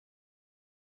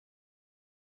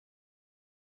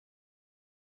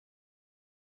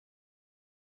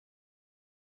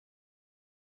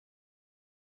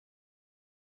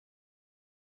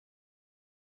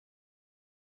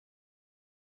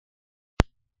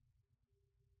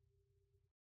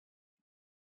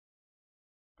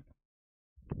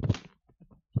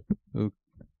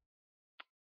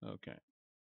Okay.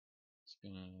 Just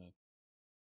gonna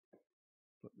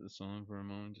put this on for a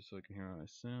moment just so I can hear how I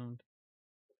sound.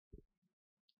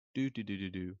 Do do do do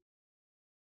do.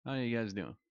 How you guys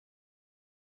doing?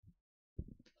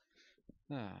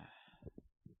 Ah.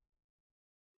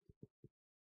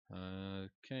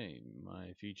 Okay,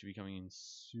 my feed should be coming in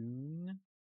soon.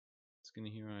 It's gonna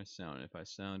hear how I sound. If I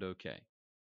sound okay,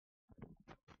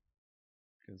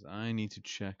 because I need to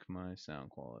check my sound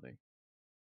quality.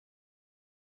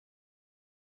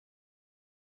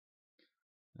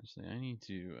 Actually, I need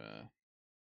to.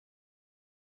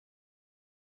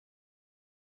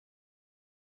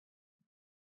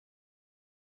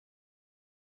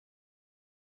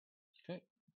 Okay.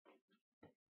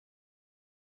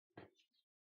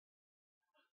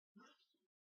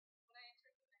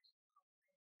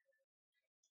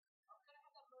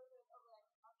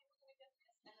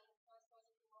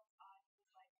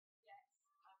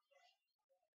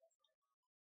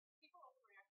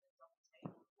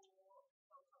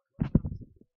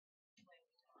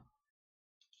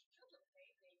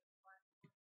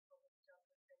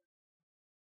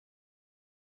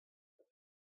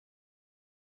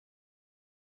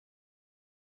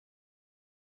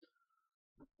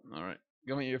 All right.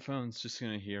 Got my earphones. Just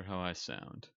gonna hear how I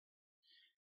sound.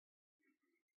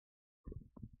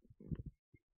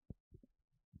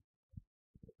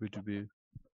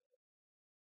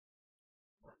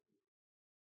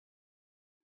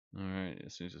 All right.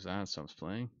 As soon as that stops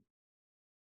playing.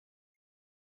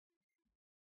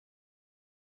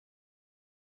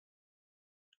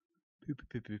 Poo poo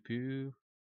poo poo poo.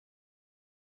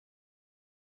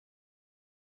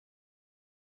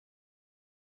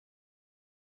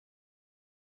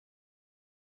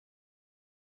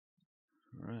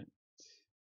 All right.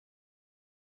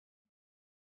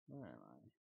 Where am I?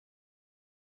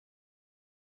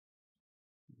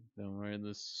 Don't worry,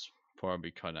 this part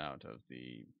be cut out of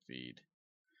the feed.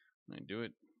 When I do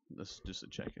it, let's just to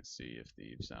check and see if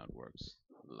the sound works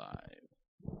live.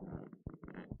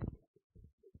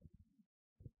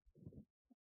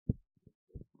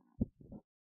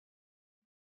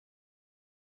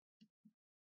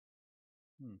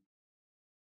 Hmm.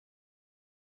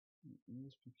 It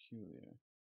is peculiar.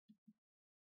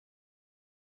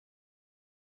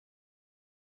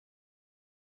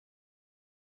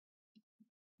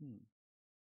 Hmm.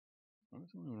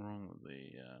 What's something wrong with the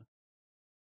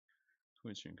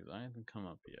Twitch stream? Because I haven't come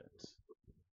up yet.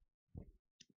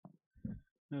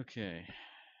 Okay.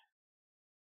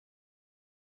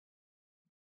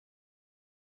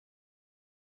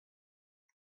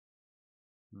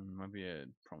 Might be a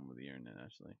problem with the internet,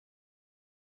 actually.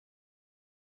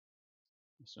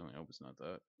 I certainly hope it's not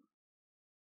that.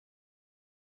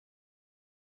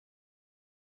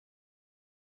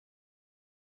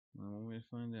 Well, one way to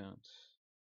find out.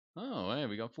 Oh, hey,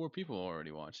 we got 4 people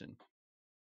already watching.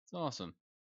 It's awesome.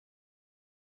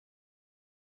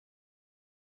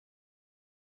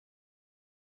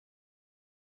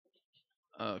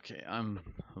 Okay, I'm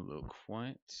a little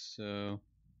quiet, so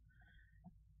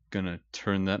gonna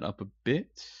turn that up a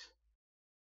bit.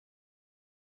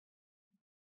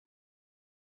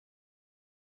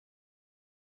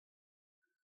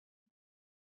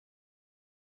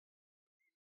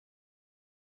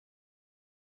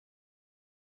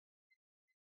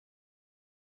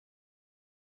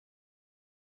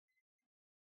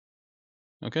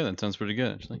 Okay, that sounds pretty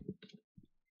good, actually.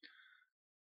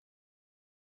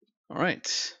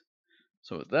 Alright,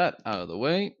 so with that out of the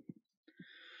way,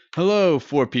 hello,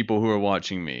 4 people who are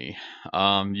watching me.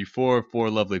 You four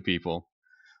lovely people.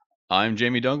 I'm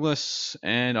Jamie Douglas,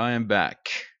 and I am back.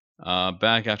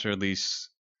 Back after at least,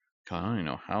 God, I don't even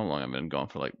know how long I've been gone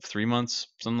for, like 3 months,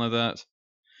 something like that.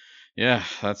 Yeah,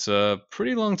 that's a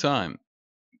pretty long time.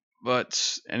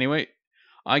 But anyway,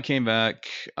 I came back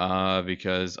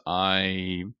because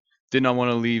I did not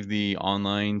want to leave the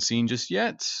online scene just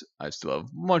yet. I still have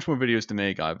much more videos to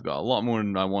make. I've got a lot more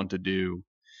than I want to do.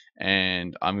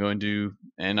 And I'm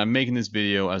making this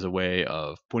video as a way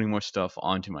of putting more stuff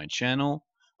onto my channel.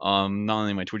 Not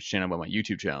only my Twitch channel, but my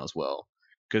YouTube channel as well.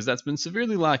 Because that's been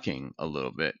severely lacking a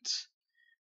little bit.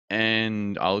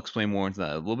 And I'll explain more into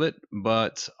that a little bit.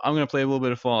 But I'm going to play a little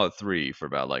bit of Fallout 3 for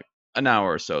about like an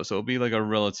hour or so. So it'll be like a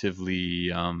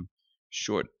relatively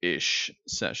short-ish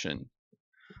session,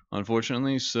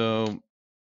 unfortunately. So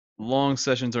long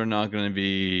sessions are not going to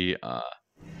be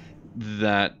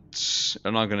that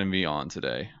are not going to be on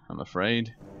today, I'm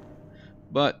afraid.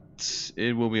 But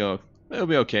it will be it'll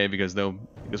be okay because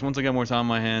once I get more time on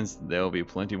my hands, there will be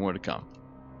plenty more to come.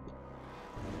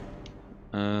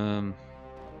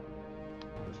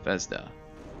 Bethesda,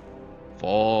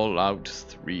 Fallout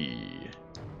 3.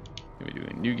 Can we do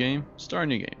a new game? Start a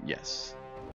new game. Yes.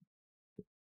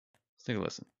 Let's take a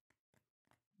listen.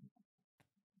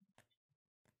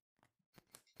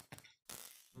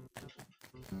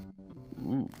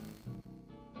 Ooh.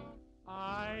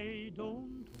 I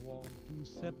don't want to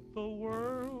set the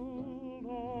world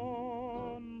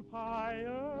on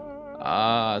fire.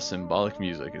 Ah, symbolic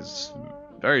music is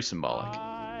very symbolic.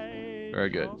 I Very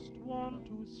good. just want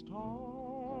to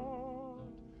start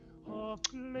a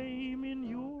flame in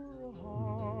your heart.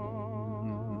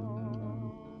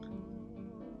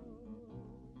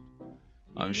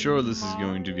 I'm sure In this is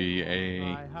going to my be heart a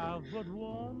I have but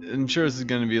I'm one sure this is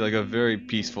going to be like a very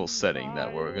peaceful dream. setting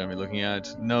that we're going to be looking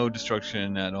at. No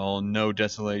destruction at all, no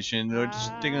desolation. They're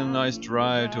just taking a nice And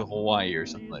drive to that Hawaii or one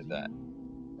something is like that. you.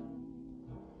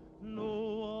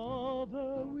 No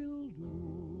other will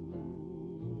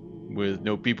With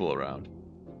no do. people around.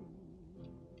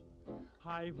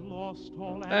 I've lost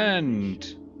all And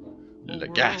ambition for the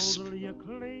gasp. worldly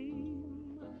acclaim.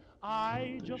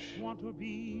 I just want to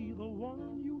be the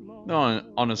one you No, love.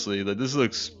 honestly, this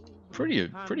looks pretty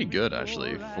And if good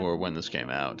actually you're for when this came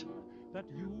out. admission that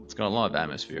you It's got a lot of feel the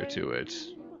atmosphere to it,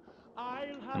 same,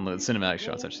 I'll and the happily cinematic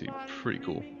shots go actually my pretty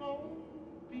cool. dreaming on.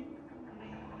 Believe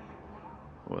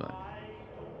Well, I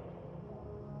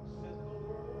don't set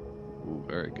the ooh,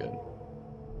 very good. world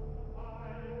on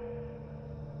fire.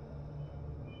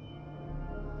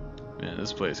 Man,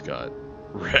 this place got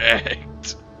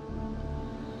wrecked.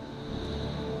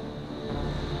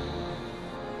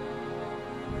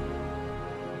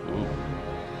 Ooh,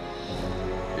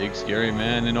 big scary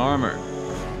man in armor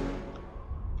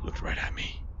looked right at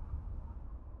me.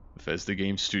 Bethesda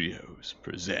Game Studios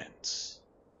presents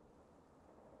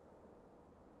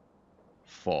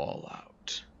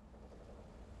Fallout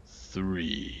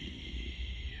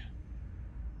 3.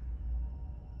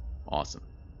 Awesome.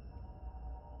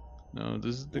 No,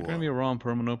 there's going to be a ROM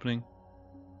permanent opening.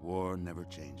 War never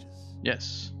changes.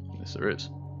 Yes, yes there is.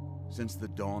 Since the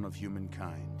dawn of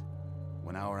humankind,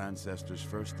 when our ancestors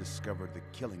first discovered the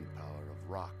killing power of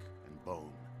rock and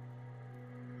bone,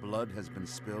 blood has been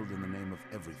spilled in the name of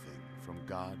everything from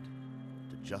God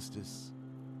to justice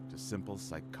to simple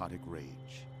psychotic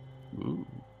rage. Ooh.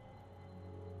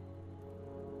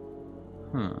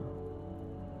 Huh.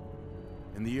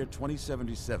 In the year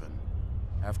 2077,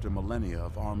 after millennia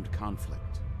of armed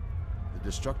conflict, the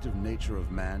destructive nature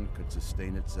of man could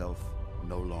sustain itself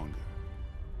no longer.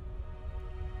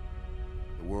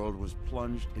 The world was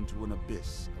plunged into an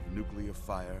abyss of nuclear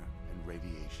fire and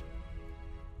radiation.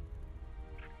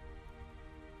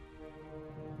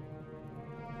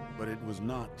 But it was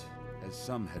not, as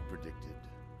some had predicted,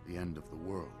 the end of the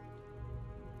world.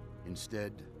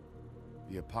 Instead,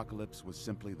 the apocalypse was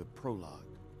simply the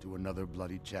prologue to another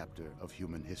bloody chapter of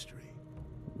human history.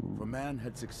 For man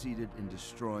had succeeded in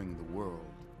destroying the world,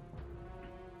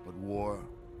 but war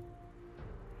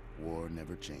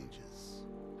never changes.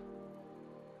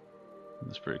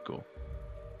 That's pretty cool.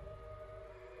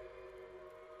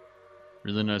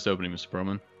 Really nice opening, Mr.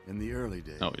 Perlman. In the early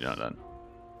days, Oh, you're not done.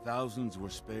 thousands were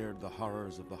spared the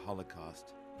horrors of the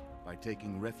Holocaust by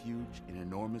taking refuge in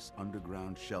enormous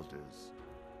underground shelters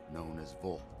known as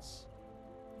vaults.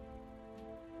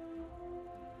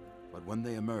 But when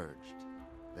they emerged,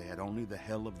 they had only the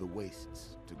hell of the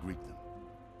wastes to greet them.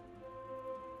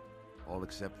 All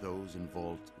except those in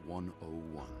Vault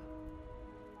 101.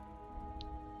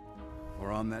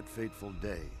 For on that fateful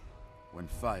day, when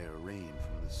fire rained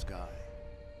from the sky,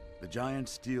 the giant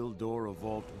steel door of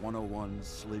Vault 101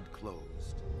 slid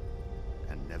closed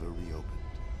and never reopened.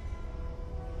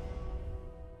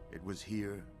 It was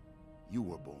here you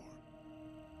were born.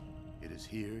 It is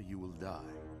here you will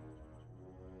die.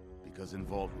 Because in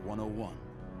Vault 101,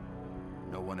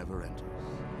 no one ever enters,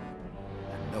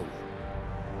 and no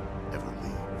one ever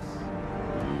leaves.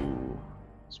 Ooh,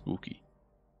 spooky.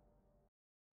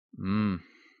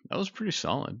 That was pretty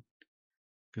solid.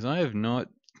 Because I have not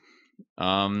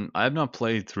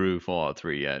played through Fallout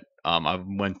 3 yet. I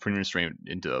went pretty much straight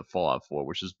into Fallout 4,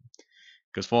 which is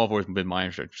because Fallout 4 has been my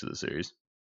introduction to the series.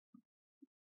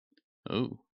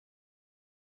 Oh,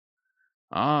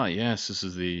 yes, this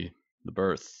is the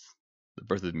birth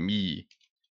of me.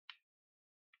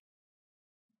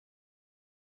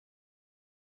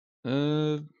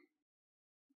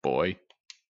 Boy.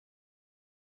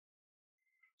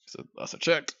 So that's a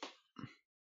check.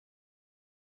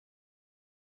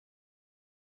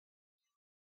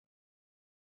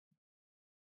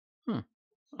 Huh.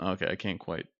 Okay, I can't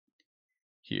quite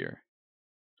hear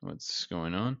what's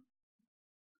going on.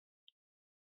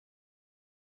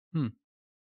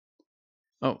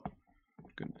 Oh,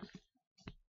 goodness.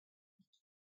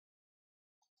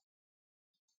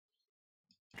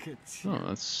 Look at you. Oh,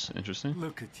 that's interesting.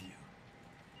 Look at you.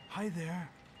 Hi there.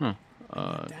 Huh. Come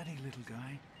on, daddy, little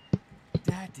guy.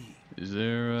 Daddy. Is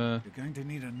there, You're going to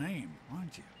need a name,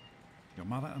 aren't you? Your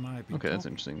mother and I have been okay, that's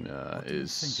talking. interesting. What do you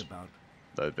think about...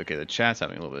 Okay, the chat's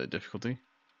having a little bit of difficulty.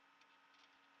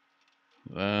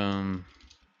 I'll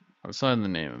decide on the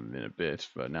name in a bit,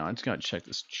 but now I just gotta check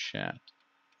this chat.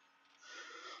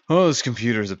 Oh, this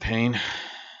computer is a pain. I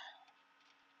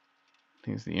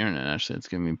think it's the internet, actually, that's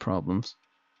giving me problems.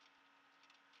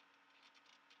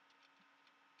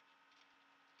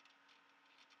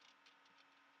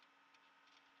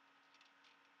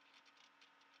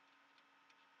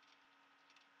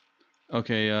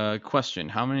 Okay, question.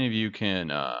 How many of you can,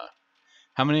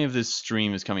 how many of this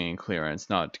stream is coming in clear and it's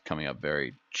not coming up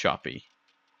very choppy?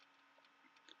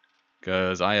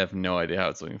 Because I have no idea how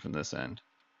it's looking from this end.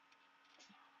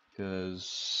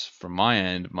 Because from my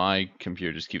end, my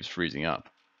computer just keeps freezing up.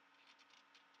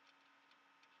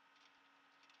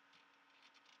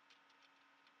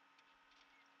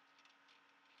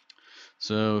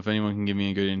 So if anyone can give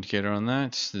me a good indicator on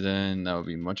that, then that would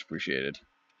be much appreciated.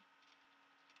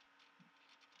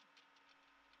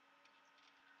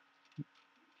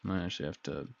 I actually have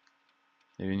to,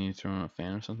 maybe need to throw on a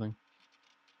fan or something.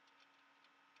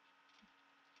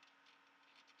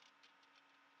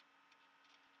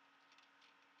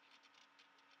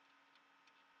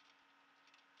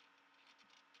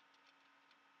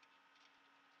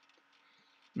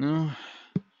 No.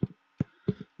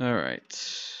 All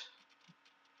right.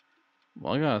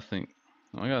 Well, I gotta think.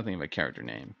 Well, I gotta think of a character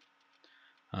name.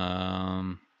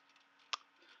 I'm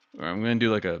gonna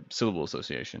do like a syllable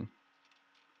association.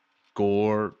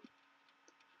 Gore.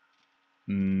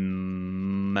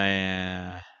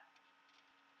 Ma.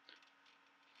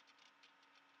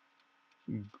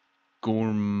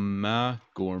 Gourma.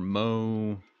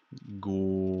 Gourmo.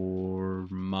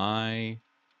 Gourmai.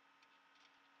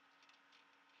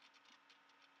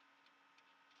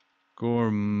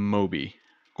 Gourmobi.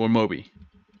 Gourmobi.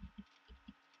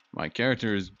 My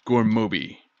character is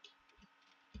Gourmobi.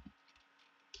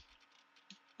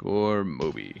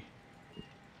 Gourmobi.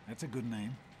 That's a good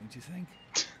name, don't you think?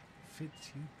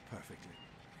 Fits you perfectly.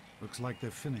 Looks like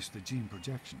they've finished the gene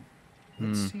projection.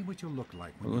 Let's see what you'll look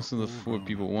like when Well, listen to the 4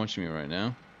 people watching me right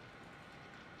now.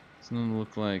 It's gonna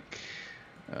look like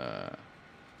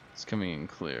it's coming in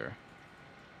clear.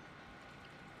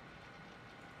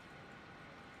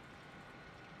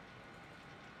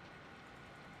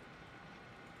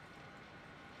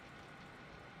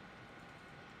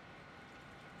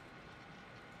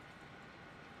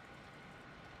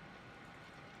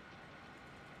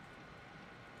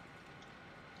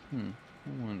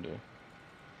 I wonder.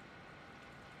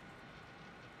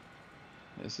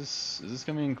 Is this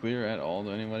coming in clear at all to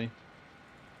anybody?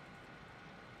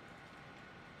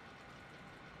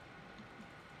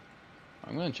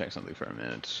 I'm gonna check something for a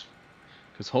minute,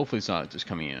 because hopefully it's not just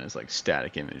coming in as like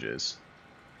static images,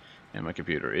 and my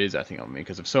computer is acting on me.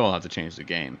 Because if so, I'll have to change the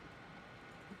game.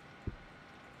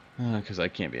 Because I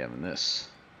can't be having this.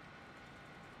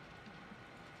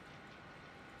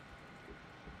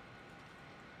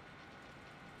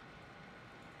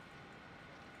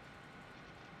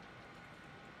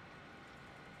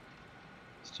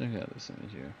 Let's check out this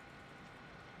image here.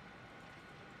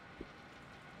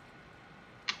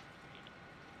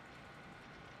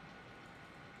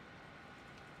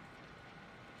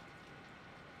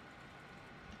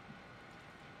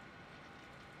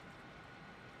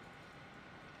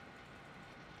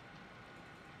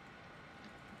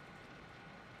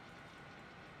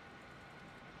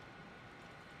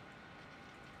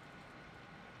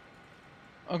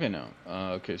 Okay, no.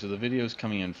 Okay, so the video's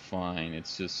coming in fine.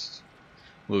 It's just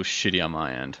a little shitty on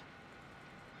my end.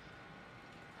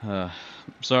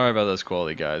 Sorry about this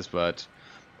quality, guys, but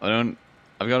I've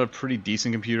got a pretty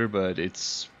decent computer, but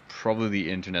it's probably the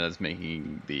internet that's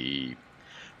making the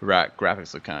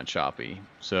graphics look kind of choppy.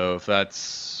 So if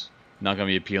that's not going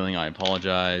to be appealing, I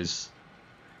apologize.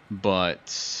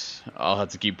 But I'll have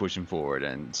to keep pushing forward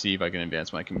and see if I can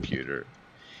advance my computer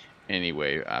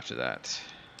anyway after that.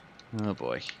 Oh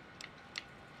boy.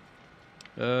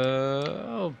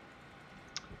 Oh,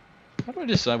 how do I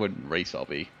decide what race I'll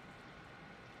be?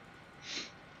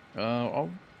 I'll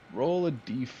roll a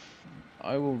d.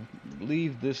 I will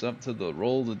leave this up to the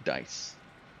roll the dice.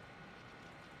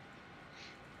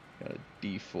 Got a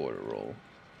d4 to roll.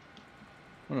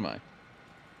 What am I?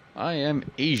 I am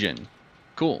Asian.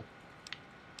 Cool.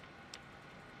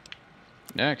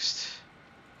 Next.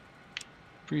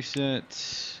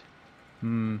 Preset.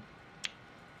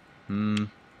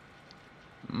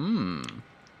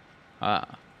 Ah.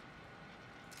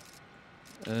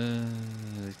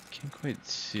 Can't quite quite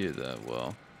see it that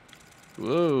well.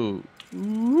 Whoa.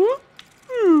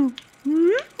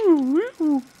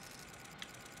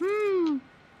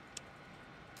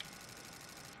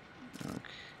 Okay.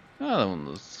 Oh, that one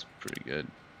looks pretty good.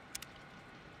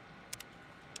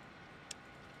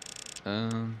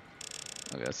 Okay,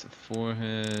 that's the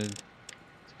forehead.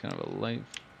 It's kind of a light.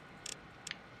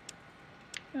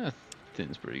 Yeah,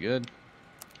 thin's pretty good.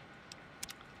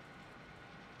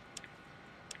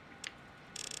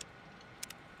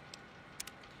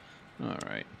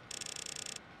 Alright.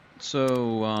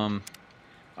 So,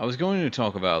 I was going to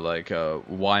talk about, like,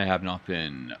 why I have not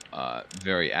been,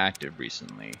 very active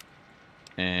recently.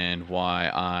 And why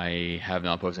I have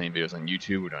not posted any videos on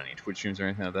YouTube or done any Twitch streams or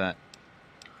anything like that.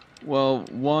 Well,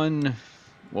 one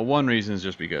reason is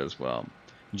just because, well,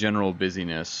 general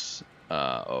busyness,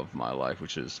 of my life,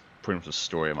 which is pretty much the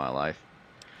story of my life.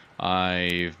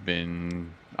 I've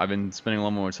been spending a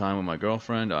lot more time with my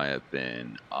girlfriend. I have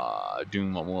been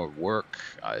doing a lot more work.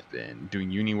 I've been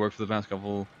doing uni work for the past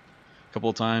couple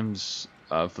of times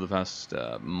for the past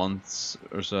months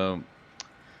or so.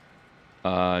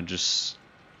 Just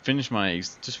finished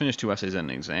 2 essays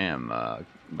and an exam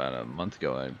about a month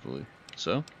ago, I believe.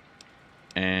 So,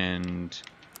 and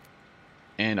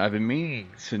I've been meaning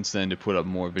since then to put up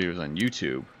more videos on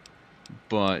YouTube,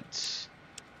 but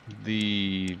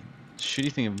the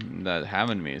shitty thing that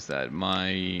happened to me is that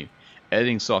my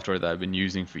editing software that I've been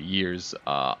using for years,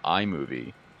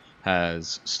 iMovie,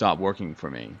 has stopped working for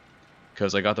me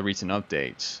because I got the recent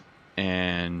update,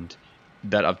 and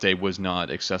that update was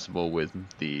not accessible with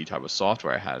the type of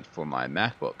software I had for my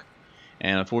MacBook.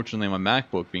 And unfortunately, my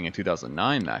MacBook, being a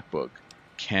 2009 MacBook,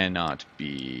 cannot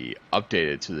be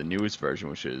updated to the newest version,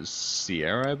 which is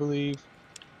Sierra, I believe.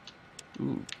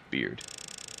 Ooh, beard.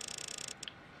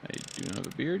 I do not have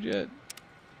a beard yet.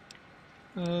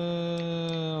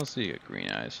 I'll see you got green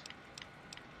eyes.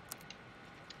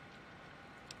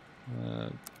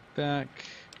 Back.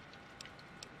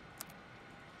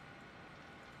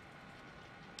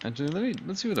 Actually,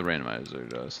 let's see what the randomizer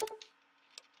does.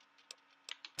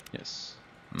 Yes.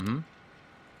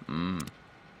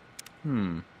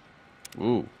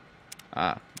 Ooh.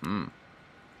 Ah.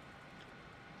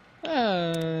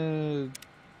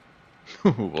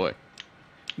 Oh boy.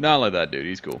 Not like that dude,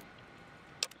 he's cool.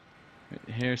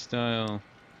 Hairstyle.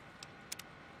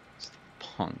 It's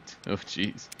punked. Oh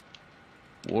jeez.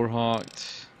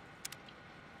 Warhawked.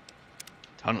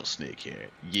 Tunnel snake hair.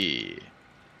 Yeah.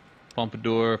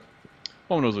 Pompadour.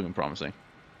 Pompadour's looking promising.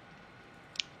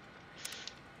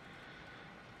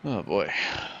 Oh boy.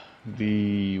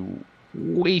 The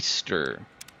Waster.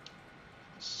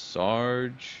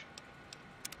 Sarge.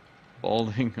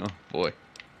 Balding. Oh boy.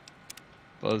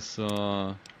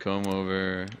 Buzzsaw. Comb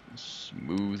over.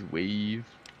 Smooth wave.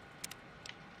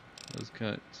 Those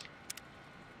cuts.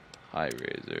 High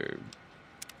razor.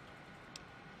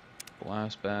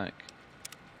 Blast back.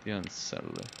 The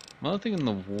unsettler. Am I thinking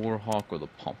the Warhawk or the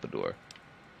Pompadour?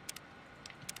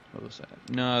 What was that?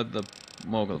 No, the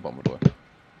Mohawk or the Pompadour.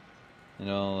 And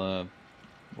I'll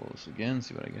roll this again,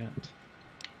 see what I get.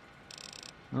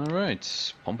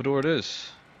 Alright, Pompadour it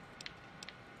is.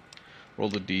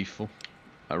 Rolled a D4.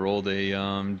 I rolled a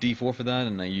D4 for that,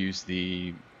 and I used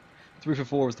the 3 for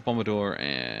 4 was the Pompadour,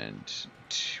 and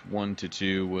 1 to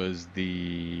 2 was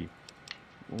the...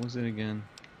 What was it again?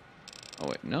 Oh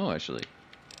wait, no, actually.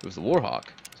 It was the Warhawk.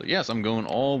 So yes, I'm going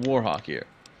all Warhawk here.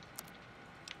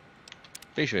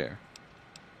 Facial hair.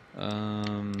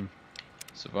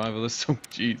 Survivalist. Oh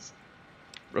jeez.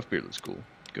 Rough beard looks cool.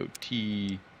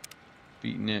 Goatee.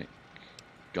 Beatnik.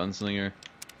 Gunslinger.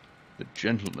 The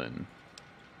Gentleman.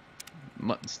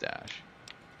 Mutton stash.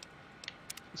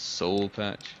 Soul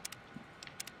patch.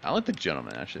 I like the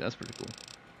Gentleman actually. That's pretty cool.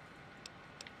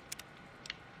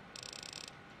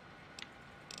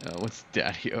 What's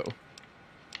Daddy-O?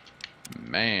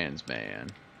 Man's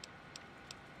man.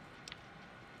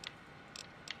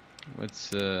 What's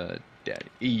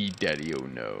Daddy? Daddy-O,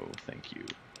 no, thank you.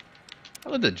 I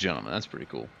like the Gentleman, that's pretty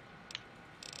cool.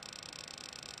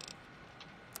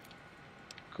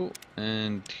 Cool.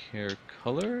 And hair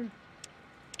color?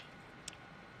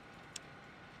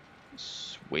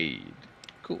 Suede.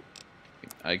 Cool.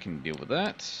 I can deal with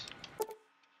that.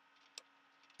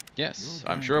 Yes,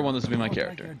 I'm sure I want this to be my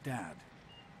character. Like your dad.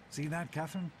 See that,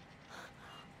 Catherine?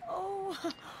 Oh,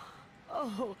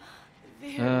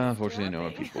 very Unfortunately, no more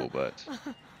disturbing. people, but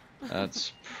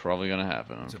that's probably gonna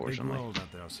happen, unfortunately. It's a big world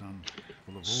out there, son.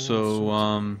 Full of all So, sorts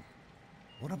of people.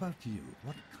 What about you?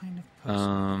 What kind of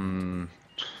person?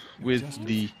 with Justice?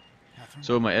 the Catherine?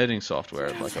 so my editing software,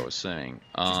 like I was saying,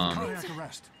 She's in cardiac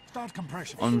arrest. Start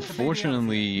compression. The baby out of here.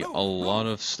 Unfortunately, Move, a lot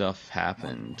move. of stuff One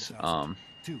happened. pulse outside.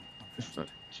 Two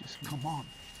unfinished. Jeez. Come on.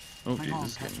 Oh, Hang geez, on,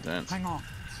 this is getting Patrick. intense. Hang on.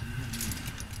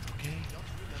 Okay?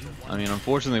 I mean,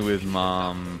 unfortunately, with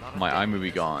my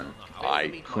iMovie gone,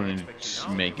 I couldn't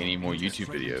make any more YouTube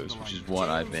videos, which is what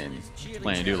I've been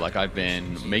planning to do. Like, I've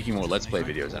been making more Let's Play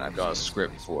videos, and I've got a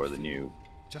script for the new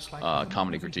Just like mother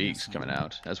comedy over here, critiques son. coming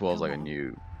out, as well as like a Come on.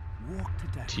 new Walk to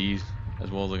daddy. tease,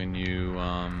 as well as like a new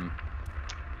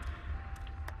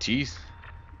tease.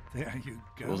 There you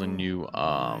As go. well as a new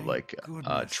My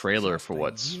goodness, trailer just for a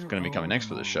what's year going to be coming old next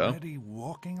for and the show. already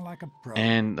walking like a pro.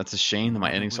 And that's a shame that my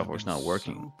Mother editing would have software is been not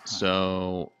working. so proud.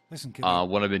 So Listen, kiddo,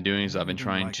 what I've been doing is I I've know been you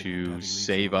don't trying like it when to Daddy leaves you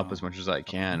save up alone, as much as I but we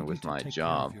can need you with to my take care of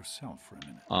job, yourself for a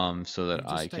minute. so that You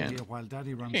just I stay can. here while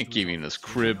Daddy runs Can't to keep his me in this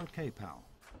office. crib. Okay, pal.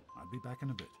 I'll be back in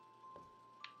a bit.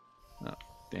 Oh,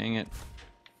 dang it!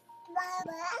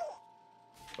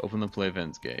 Open the play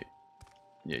vents gate.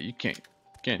 Yeah, you can't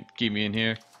keep me in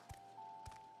here.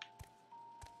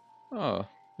 Oh,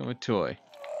 got a toy.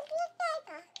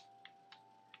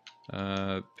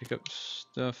 Pick up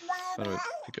stuff. How do I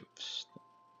pick up stuff?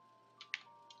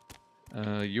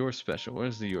 Your special. What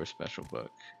is the your special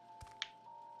book?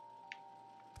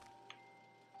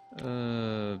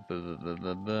 Blah, blah,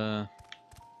 blah, blah.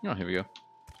 Oh, here we go.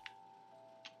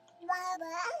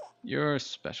 You're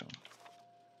special.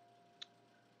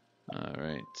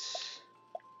 Alright.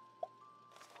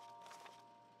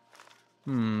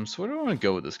 So where do I want to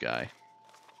go with this guy?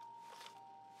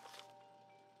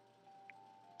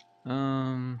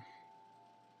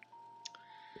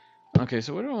 Okay,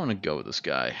 so where do I want to go with this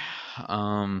guy?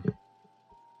 I'm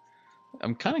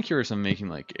kind of curious on making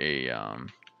like a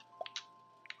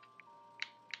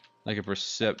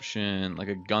perception, like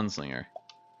a gunslinger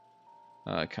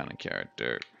kind of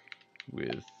character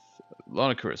with a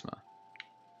lot of charisma.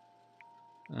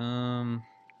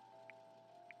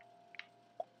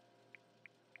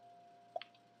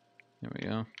 There we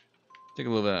go. Take a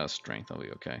little bit out of strength, I'll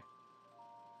be okay.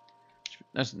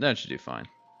 That should do fine.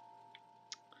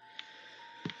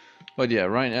 But yeah,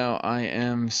 right now I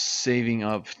am saving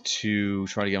up to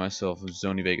try to get myself a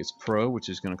Sony Vegas Pro, which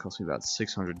is going to cost me about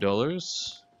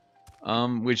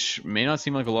 $600. Which may not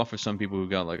seem like a lot for some people who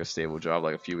got like a stable job,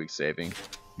 like a few weeks saving.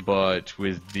 But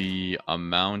with the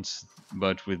amount,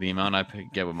 I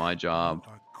get with my job,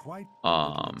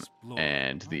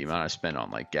 and the amount I spend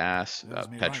on like gas,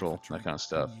 petrol, that kind of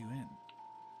stuff.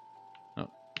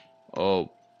 Oh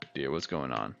dear, what's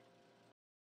going on?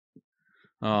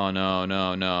 Oh no,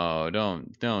 no, no!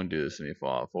 Don't do this to me,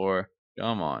 Fallout 4.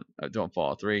 Come on, don't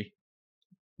Fallout 3.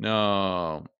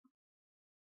 No.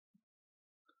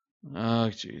 Oh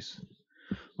jeez.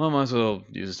 Well, I might as well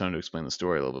use this time to explain the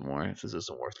story a little bit more. If this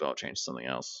isn't worth it, I'll change to something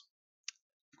else.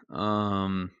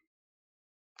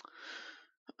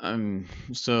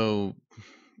 So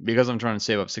because I'm trying to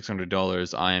save up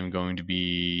 $600, I am going to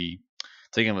be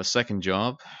taking up a second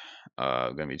job.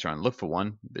 I'm going to be trying to look for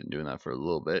one. Been doing that for a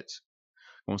little bit.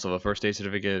 Got myself a first aid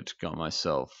certificate. Got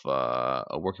myself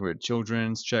a working with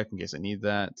children's check in case I need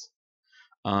that.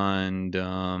 And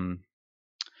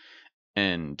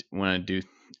when I do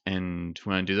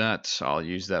that, I'll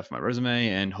use that for my resume,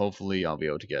 and hopefully I'll be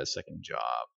able to get a second job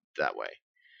that way.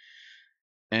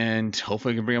 And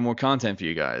hopefully I can bring out more content for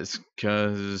you guys,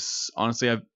 because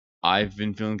honestly I've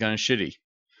been feeling kind of shitty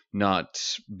not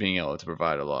being able to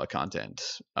provide a lot of content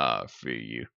for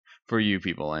you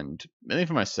people, and mainly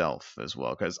for myself as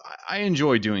well, because I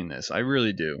enjoy doing this. I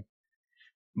really do.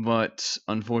 But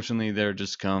unfortunately there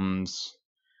just comes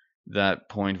that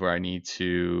point where I need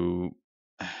to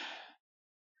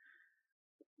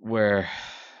where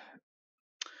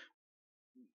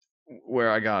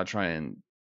I gotta try and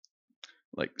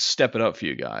like step it up for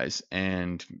you guys.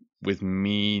 And with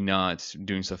me not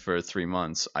doing stuff for 3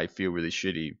 months, I feel really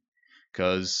shitty,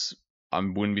 because I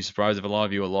wouldn't be surprised if a lot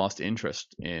of you have lost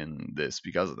interest in this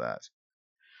because of that.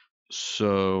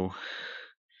 So,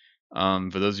 for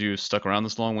those of you who stuck around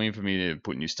this long waiting for me to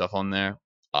put new stuff on there,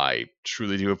 I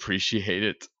truly do appreciate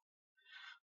it.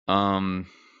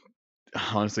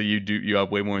 Honestly, you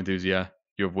have way more enthusiasm.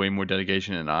 You have way more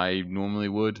dedication than I normally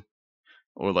would,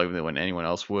 or like when anyone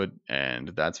else would, and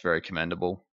that's very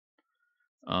commendable.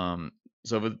 So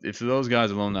if those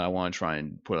guys alone, that I want to try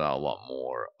and put out a lot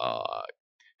more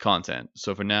content.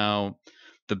 So for now,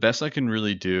 the best I can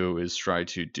really do is try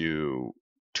to do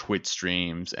Twitch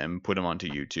streams and put them onto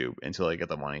YouTube until I get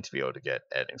the money to be able to get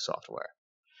editing software.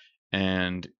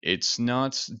 And it's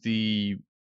not the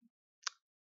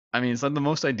it's not the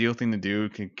most ideal thing to do,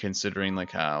 considering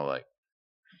like how like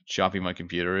choppy my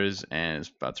computer is, and it's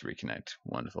about to reconnect.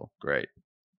 Wonderful, great.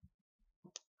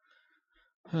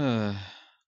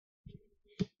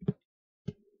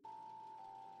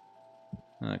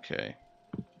 Okay.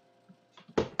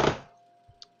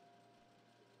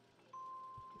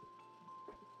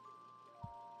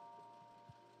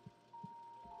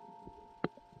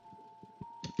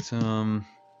 Some.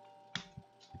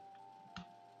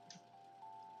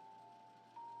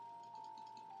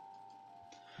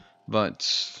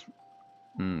 But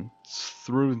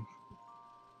through.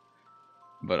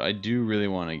 But I do really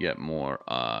want to get more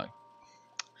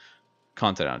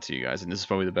content out to you guys, and this is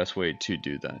probably the best way to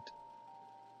do that.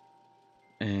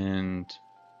 And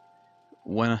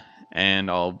when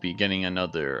I'll be getting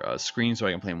another screen so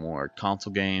I can play more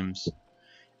console games,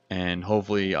 and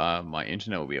hopefully my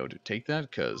internet will be able to take that,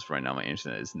 because right now my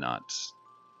internet is not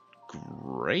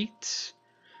great,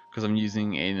 because I'm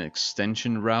using an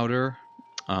extension router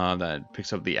that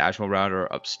picks up the actual router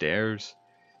upstairs,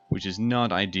 which is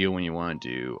not ideal when you want to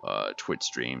do Twitch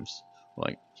streams,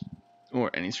 like, or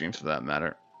any streams for that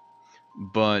matter.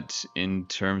 But in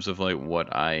terms of like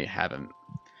what I haven't,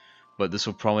 but this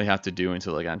will probably have to do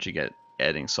until I actually get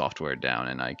editing software down,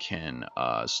 and I can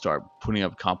start putting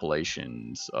up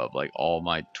compilations of like all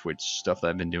my Twitch stuff that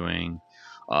I've been doing,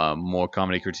 more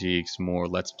comedy critiques, more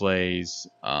let's plays,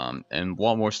 and a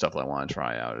lot more stuff that I want to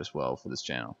try out as well for this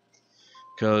channel.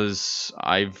 Because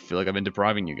I feel like I've been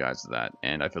depriving you guys of that,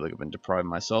 and I feel like I've been depriving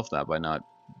myself of that by not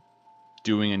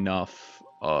doing enough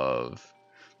of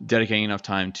dedicating enough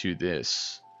time to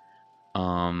this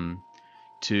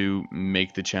to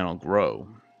make the channel grow,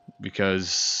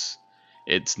 because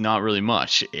it's not really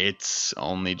much. It's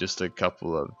only just a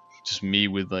couple of just me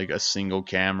with like a single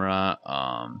camera,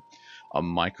 a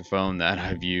microphone that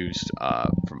I've used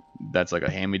from that's like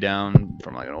a hand-me-down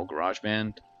from like an old garage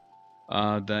band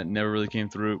that never really came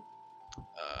through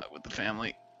with the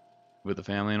family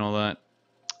and all that.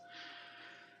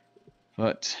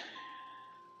 But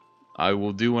I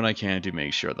will do what I can to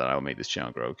make sure that I will make this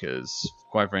channel grow, because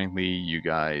quite frankly, you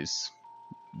guys,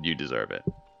 you deserve it.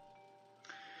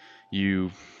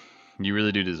 You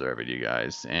really do deserve it, you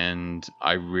guys, and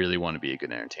I really want to be a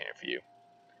good entertainer for you.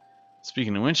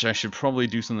 Speaking of which, I should probably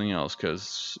do something else,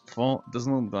 because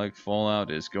doesn't look like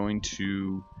Fallout is going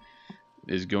to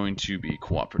be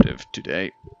cooperative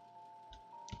today.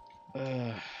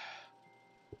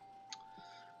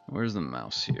 Where's the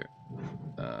mouse here?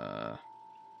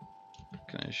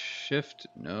 Can I shift?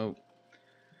 No.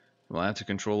 Will I have to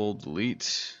control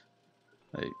delete?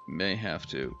 I may have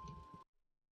to.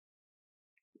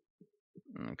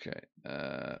 Okay.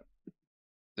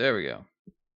 There we go.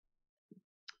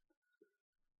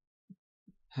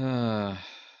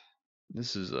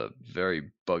 This is a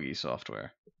very buggy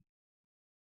software.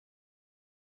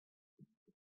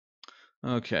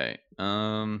 Okay.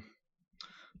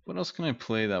 What else can I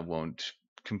play that won't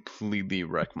completely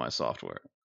wreck my software?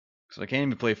 Because I can't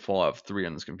even play Fallout 3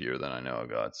 on this computer, then I know I've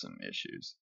got some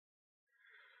issues.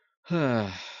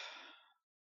 I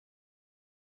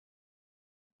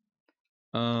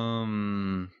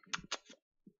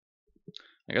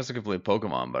guess I could play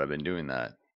Pokemon, but I've been doing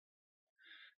that.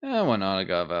 Why not? I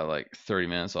got about like 30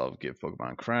 minutes. I'll give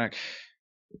Pokemon a crack.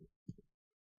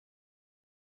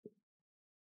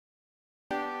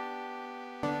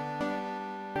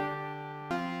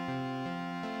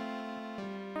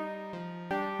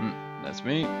 That's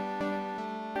me.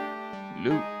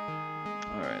 Loot.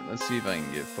 Alright, let's see if I can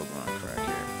give Pokemon a crack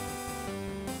here.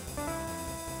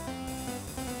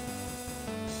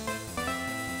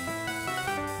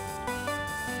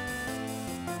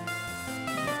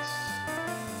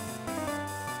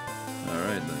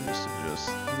 Alright, then just adjust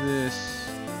this.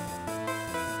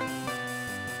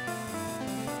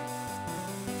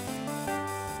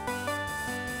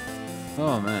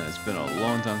 Oh man, it's been a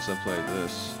long time since I played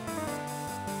this.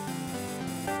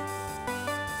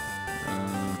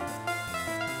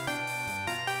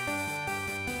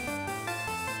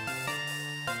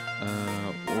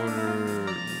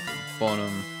 Order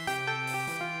bottom.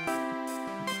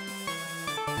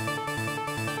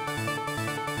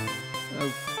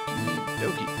 Okie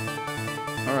dokie.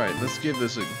 Alright, let's give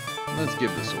this a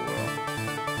whirl.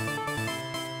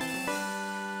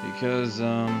 Because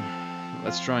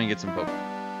let's try and get some Pokemon.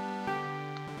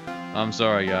 I'm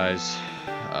sorry guys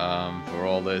for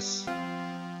all this.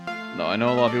 No, I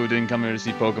know a lot of people didn't come here to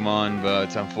see Pokemon,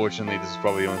 but unfortunately this is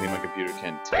probably the only thing my computer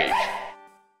can take.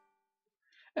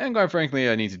 And quite frankly,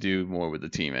 I need to do more with the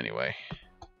team anyway.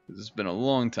 It's been a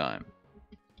long time.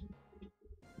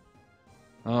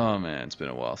 Oh man, it's been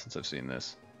a while since I've seen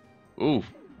this. Ooh.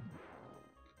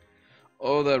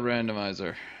 Oh, that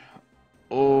randomizer.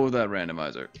 Oh, that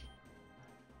randomizer.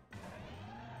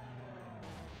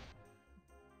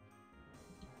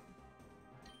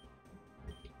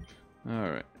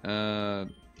 Alright.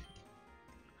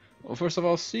 Well, first of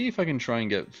all, I'll see if I can try and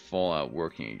get Fallout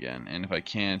working again, and if I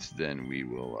can't, then we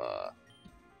will,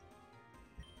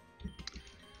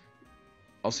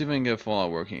 I'll see if I can get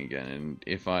Fallout working again, and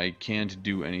if I can't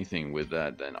do anything with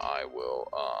that, then I will,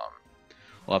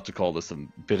 I'll have to call this a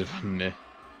bit of a meh.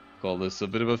 Call this a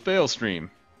bit of a fail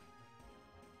stream.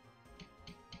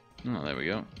 Oh, there we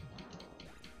go.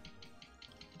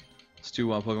 It's 2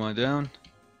 wild Pokemon down.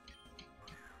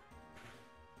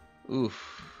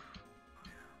 Oof.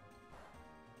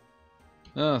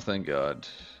 Oh, thank God.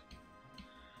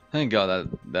 Thank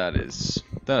God that is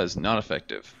not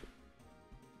effective.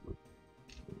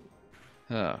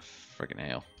 Ah, freaking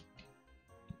hell.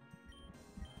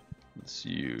 Let's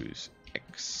use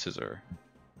X Scissor.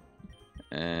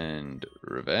 And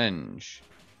Revenge.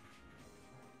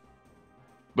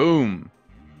 Boom!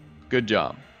 Good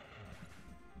job.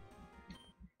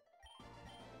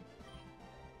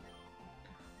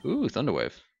 Ooh,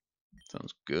 Thunderwave.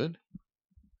 Sounds good.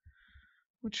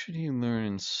 What should he learn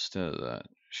instead of that?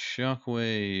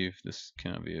 Shockwave. This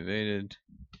cannot be evaded.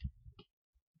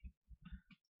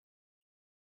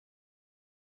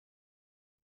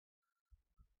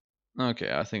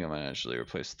 Okay, I think I might actually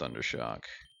replace Thundershock.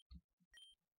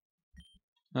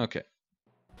 Okay.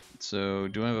 So,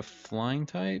 do I have a flying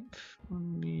type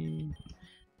on me?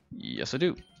 Yes, I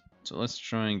do. So let's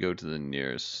try and go to the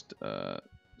nearest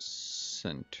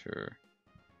center.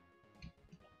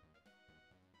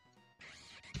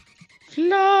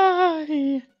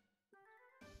 Fly!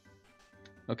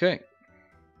 Okay.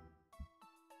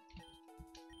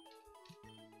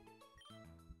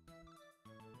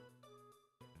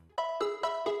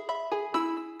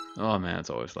 Oh man, it's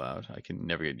always loud. I can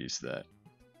never get used to that.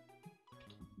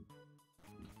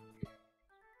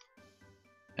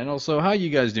 And also, how are you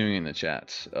guys doing in the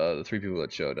chat? The 3 people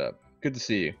that showed up. Good to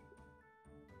see you.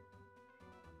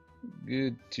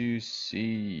 Good to see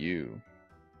you.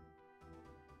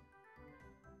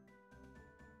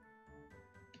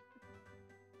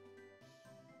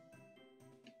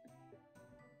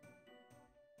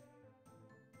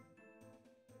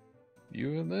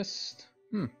 Viewer list?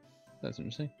 That's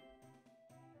interesting.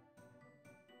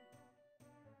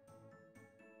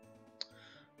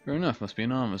 Fair enough, must be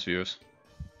anonymous viewers.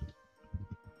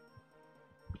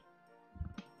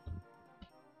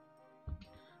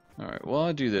 Alright, while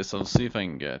I do this, I'll see if I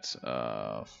can get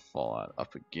Fallout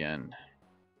up again.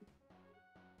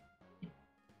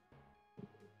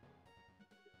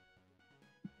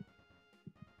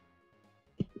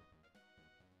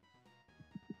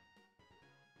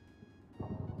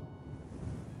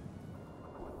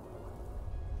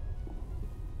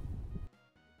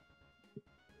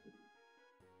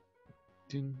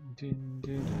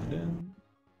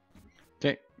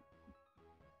 Okay.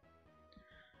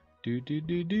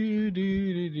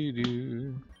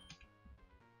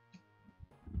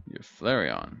 Your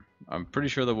Flareon. I'm pretty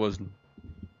sure that was.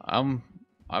 I'm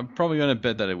probably gonna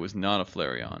bet that it was not a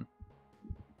Flareon.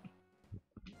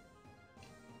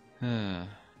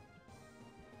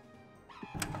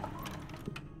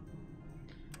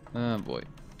 Oh boy.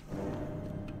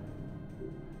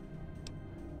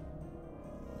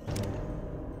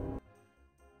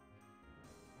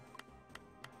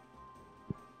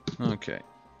 Okay.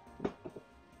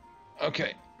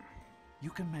 Okay. You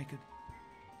can make it.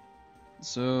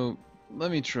 So let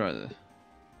me try this.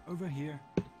 Over here.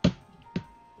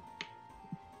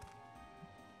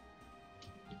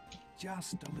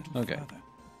 Just a little Okay. further.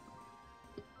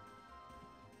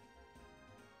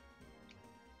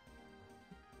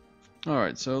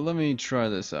 Alright, so let me try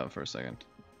this out for a second.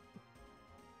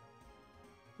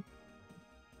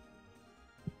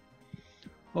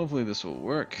 Hopefully this will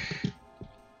work.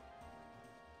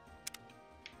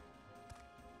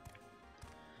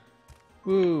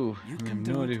 Woo! You I can have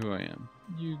do no it. idea who I am.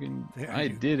 You can. There I you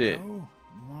did it. go.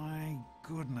 My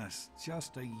goodness,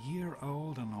 just a year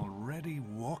old and already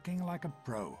walking like a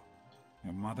pro.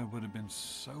 Your mother would have been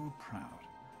so proud.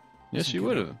 Yes, Listen, she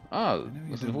would kiddo, have. Ah, I know you listen,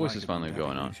 the don't voice like is it when finally Daddy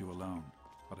going on. leaves you alone,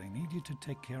 but I need you to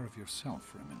take care of yourself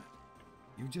for a minute.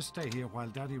 You just stay here while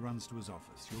Daddy runs to his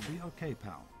office. You'll be okay,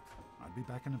 pal. I'll be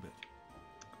back in a bit.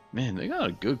 Man, they got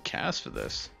a good cast for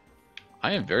this.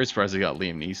 I am very surprised they got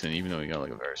Liam Neeson, even though he got like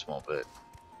a very small bit.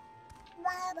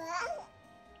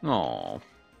 Aww.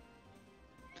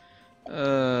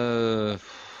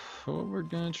 What we're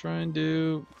gonna try and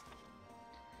do?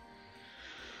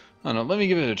 I don't know. Let me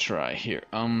give it a try here.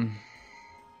 For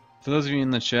those of you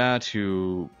in the chat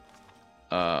who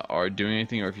are doing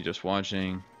anything, or if you're just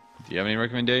watching, do you have any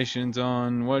recommendations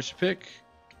on what I should pick?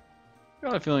 I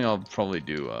got a feeling I'll probably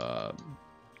do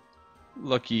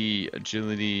Lucky,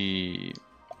 Agility,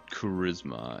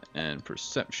 Charisma, and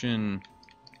Perception.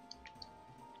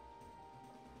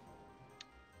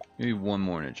 Maybe one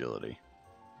more in agility.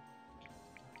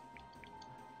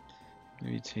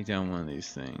 Maybe take down one of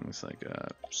these things, like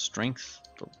strength,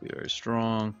 probably very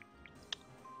strong.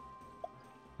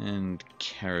 And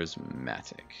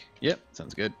charismatic. Yep,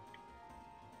 sounds good.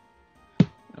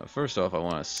 Now, first off, I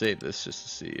want to save this just to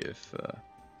see if...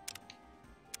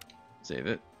 save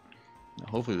it. Now,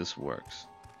 hopefully this works.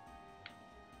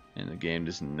 And the game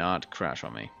does not crash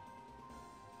on me.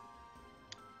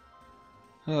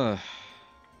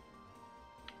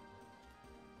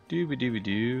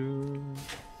 Dooby-dooby-doo.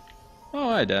 Oh,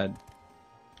 hi, Dad.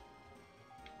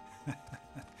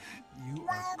 You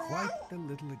are quite the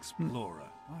little explorer,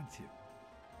 aren't you?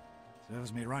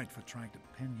 Serves me right for trying to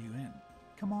pen you in.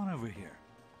 Come on over here.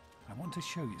 I want to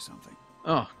show you something.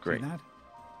 Oh, great. See that?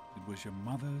 It was your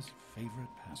mother's favorite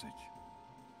passage.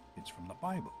 It's from the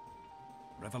Bible.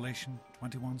 Revelation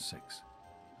 21:6.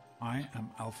 I am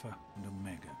Alpha and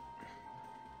Omega,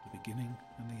 the beginning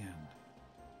and the end.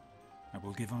 I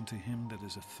will give unto him that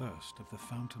is athirst of the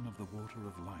fountain of the water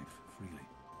of life freely.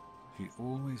 She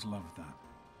always loved that.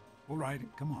 All right,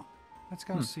 come on. Let's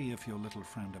go see if your little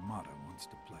friend Amada wants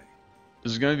to play.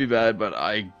 This is gonna be bad, but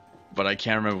I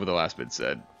can't remember what the last bit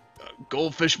said.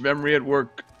 Goldfish memory at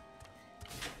work.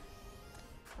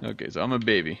 Okay, so I'm a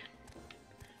baby.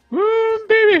 Woo,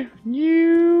 baby!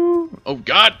 You. Oh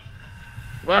God!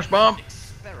 Flash bomb!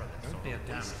 Don't be a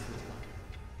damn fool.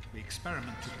 We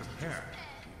experiment to prepare.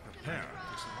 We prepare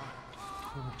to survive. Of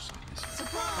course, I miss it.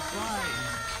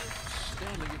 Surprise!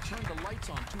 Stanley, you turned the lights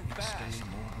on too fast.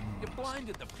 You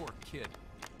blinded the poor kid.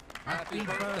 Happy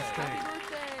birthday!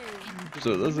 Happy birthday!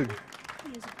 So that's a...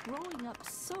 He is growing up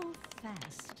so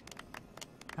fast.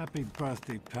 Happy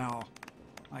birthday, pal.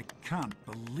 I can't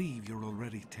believe you're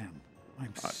already 10.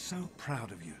 I'm so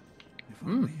proud of you. If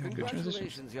only you good transition.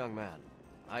 Congratulations, young man.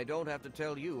 I don't have to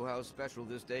tell you how special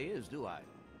this day is, do I?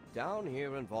 Down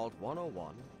here in Vault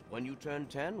 101, when you turn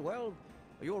 10, well,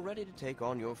 you're ready to take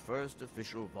on your first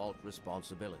official Vault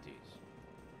responsibilities.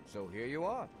 So here you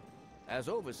are. As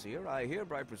Overseer, I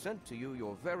hereby present to you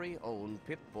your very own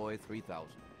Pip-Boy 3000.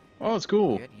 Oh, it's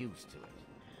cool. Get used to it.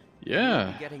 Yeah.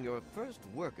 You'll be getting your first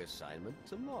work assignment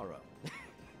tomorrow.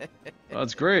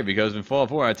 That's great because in Fallout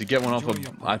 4 I had to get one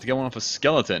off a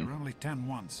skeleton. You're only 10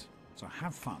 once, so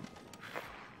have fun.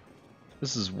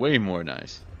 This is way more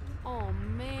nice. Oh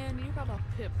man, you got a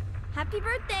Pip. Happy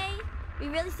birthday! We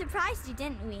really surprised you,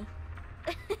 didn't we?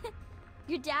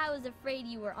 Your dad was afraid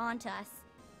you were onto us.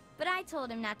 But I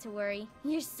told him not to worry.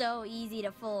 You're so easy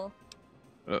to fool.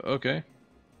 Okay.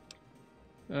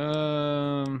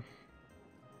 I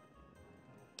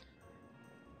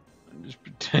just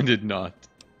pretended not.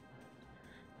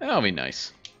 That'll be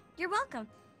nice. You're welcome.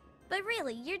 But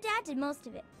really, your dad did most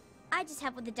of it. I just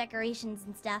help with the decorations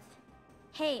and stuff.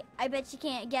 Hey, I bet you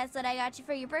can't guess what I got you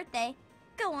for your birthday.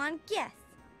 Go on, guess.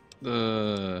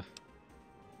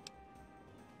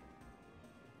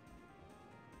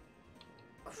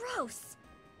 Gross.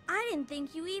 I didn't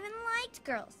think you even liked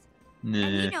girls. And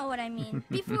you know what I mean,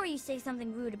 before you say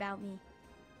something rude about me.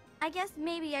 I guess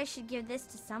maybe I should give this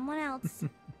to someone else.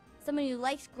 Someone who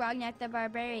likes Grognak the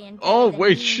Barbarian. Oh,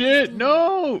 wait, shit!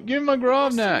 No! Give him my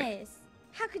Grognak!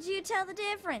 How could you tell the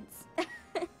difference?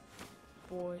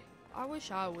 Boy, I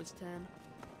wish I was 10.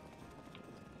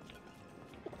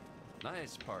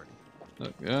 Nice party.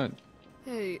 Oh, God.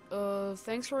 Hey,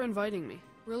 thanks for inviting me.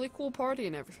 Really cool party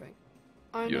and everything.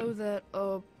 I Yeah. know that,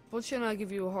 Butch and I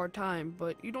give you a hard time,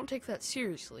 but you don't take that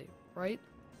seriously, right?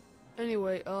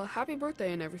 Anyway, happy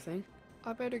birthday and everything.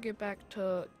 I better get back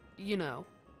to, you know.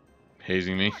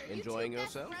 Hazing me. Enjoying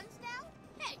yourself?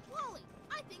 Hey, Wally,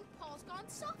 I think Paul's gone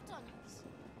soft on us.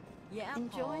 Yeah,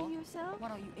 Enjoying Paul. yourself? Why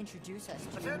don't you introduce us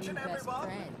to your new best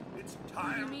friend? It's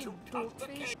What do you mean,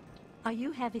 Dorkface? Are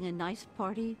you having a nice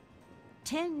party?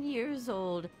 10 years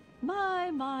old.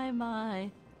 My.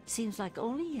 Seems like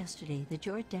only yesterday that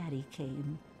your daddy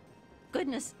came.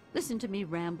 Goodness, listen to me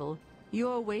ramble.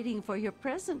 You're waiting for your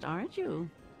present, aren't you?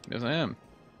 Yes, I am.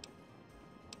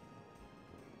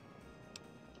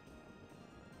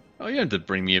 Oh, you had to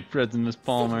bring me a present, Miss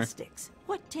Palmer. Fiddlesticks.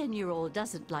 What 10-year-old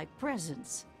doesn't like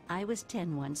presents? I was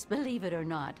 10 once, believe it or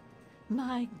not.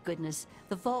 My goodness,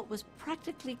 the vault was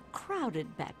practically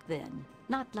crowded back then.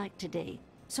 Not like today.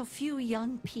 So few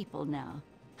young people now.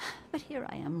 But here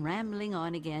I am rambling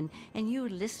on again, and you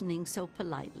listening so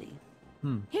politely.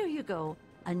 Here you go.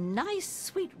 A nice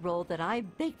sweet roll that I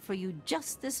baked for you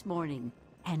just this morning.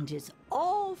 And it's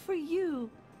all for you.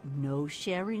 No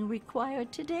sharing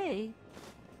required today.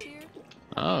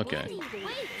 Oh, okay.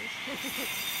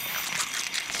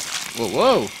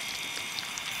 Whoa.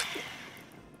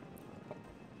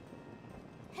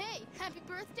 Hey, happy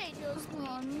birthday, Josie.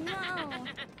 Oh no.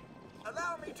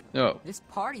 Oh. This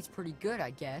party's pretty good, I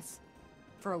guess.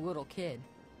 For a little kid.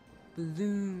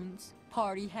 Balloons,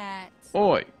 party hats.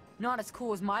 Oi. Not as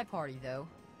cool as my party, though.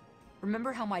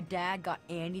 Remember how my dad got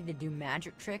Andy to do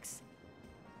magic tricks?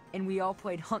 And we all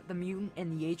played Hunt the Mutant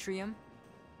in the atrium?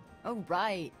 Oh,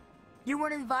 right. You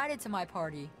weren't invited to my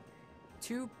party.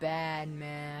 Too bad,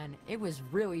 man. It was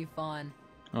really fun.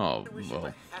 Oh,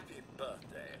 well. Happy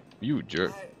birthday. You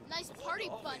jerk. Nice party,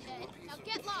 butthead. Now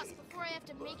get lost before I have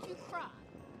to make you cry.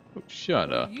 Oh, shut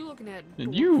What are up. you looking at?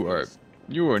 And you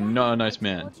are not a nice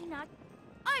man. Told you not.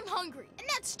 I'm hungry, and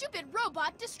that stupid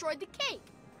robot destroyed the cake.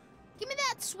 Give me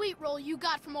that sweet roll you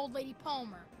got from old lady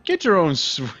Palmer. Get your own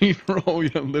sweet roll, you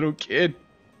little kid.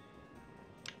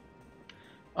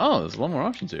 Oh, there's a lot more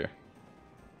options here.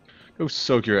 Go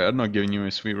soak your head. I'm not giving you my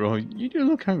sweet roll. You do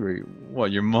look hungry.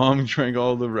 What, your mom drank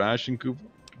all the ration coupon?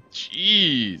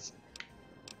 Jeez.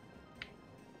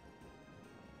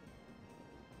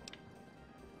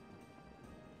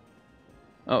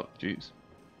 Oh, jeez.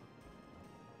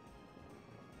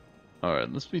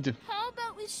 Alright, let's be How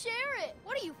about we share it?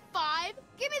 What are you, 5?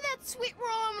 Give me that sweet roll,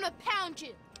 I'm gonna pound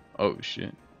you. Oh,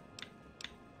 shit.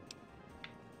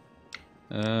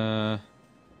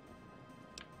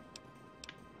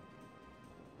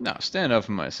 No, stand up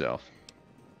for myself.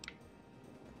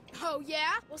 Oh,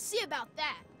 yeah? We'll see about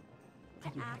that.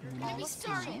 Let me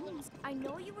start it. I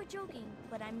know you were joking,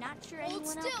 but I'm not sure Hold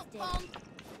anyone still, else did. punk.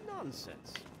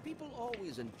 Nonsense. People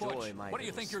always enjoy Butch, my what do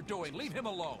you think you're doing? Leave him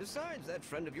alone. Besides, that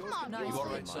friend of yours Come on, can You be all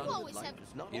right, my son? mother's You always life have-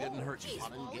 is not He didn't all hurt you. Jeez,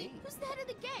 fun and Wally, games. who's the head of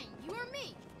the gang? You or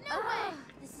me? No Ugh, way.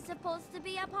 this is supposed to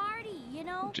be a party, you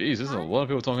know? Jeez, there's a Fun. lot of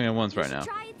people talking at once You right should now.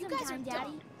 Try it You guys are sometime,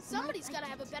 Daddy. dumb. Somebody's gotta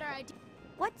have a better idea.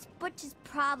 What's Butch's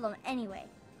problem anyway?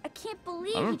 I can't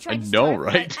believe I he don't- tried I to know, start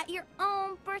a fight right? at your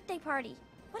own birthday party.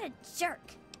 What a jerk.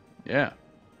 Yeah. I'm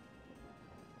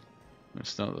gonna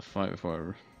start the fight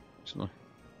before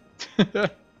I...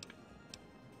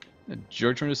 A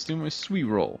jerk trying to steal my sweet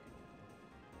roll.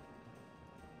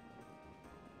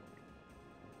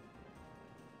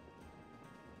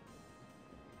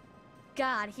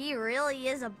 God, he really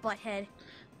is a butthead.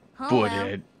 Oh, Butthead.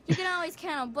 well. You can always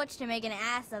count on Butch to make an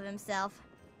ass of himself.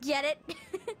 Get it?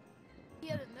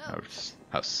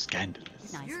 How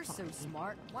scandalous. Nice You're so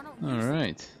smart. Why don't you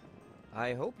Alright.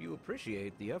 I hope you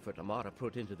appreciate the effort Amata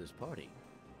put into this party.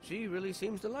 She really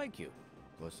seems to like you,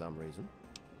 for some reason.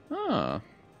 Ah.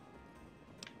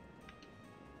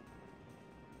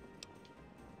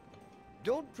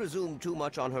 Don't presume too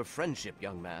much on her friendship,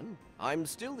 young man. I'm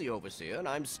still the overseer, and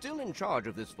I'm still in charge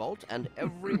of this vault and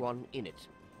everyone in it.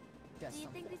 Do you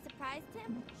think we surprised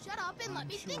him? Shut up and let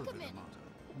me sure think a that minute.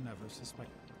 Amata never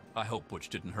suspected. I hope Butch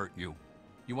didn't hurt you.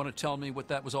 You want to tell me what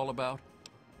that was all about?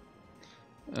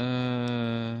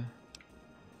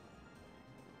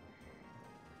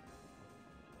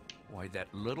 Why, that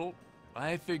little...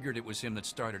 I figured it was him that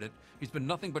started it. He's been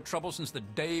nothing but trouble since the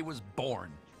day he was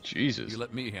born. Jesus. You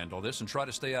let me handle this and try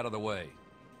to stay out of the way.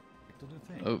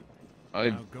 Oh,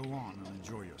 Now go on and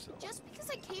enjoy yourself. Just because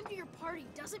I came to your party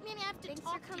doesn't mean I have to Thanks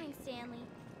talk for coming, to you. Stanley.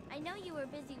 I know you were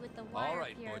busy with the All wire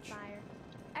right, Butch. purifier.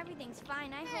 Everything's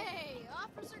fine, I hope. Hey,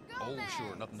 Officer Gomez. Oh,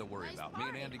 sure, nothing to worry Nice about. Me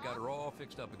and party, Andy huh? got her all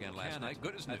fixed up again last night.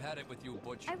 Good, isn't it? I've had it with you,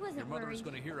 Butch. I wasn't Your mother is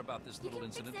worried. going to hear about this You little can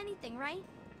incident. fix anything, right?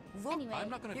 Look, Anyway, I'm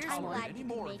not going to here's I'm tolerate glad any you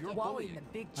more could of your make it. Wally bullying. and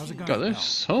the big How's it cheese. going? God, there's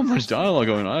so much dialogue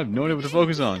going on. I have no idea what to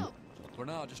focus on. For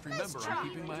now, just Nice remember, try. I'm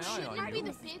keeping my eye Shouldn't on I be you.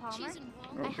 the Mrs. big Palmer? cheese and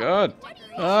Oh, bone? God. Why do you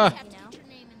Ah. always have to put your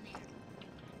name in there?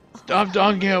 Stop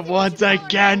talking at once. I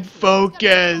can't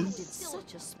focus. Did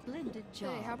such a splendid job.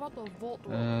 Hey, how about the vault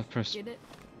door? Press Get it?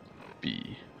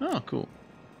 B. Oh, cool.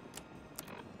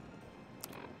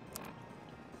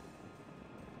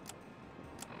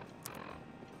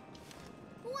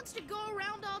 Who wants to go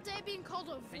around all day being called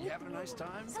a Are you having a nice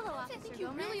time? Hello, I Officer think you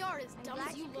Gomez. really are as I'm dumb glad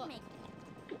as you could look. make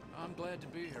it. I'm glad to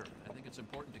be here. I think it's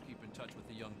important to keep in touch with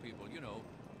the young people, you know,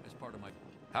 as part of my...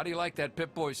 How do you like that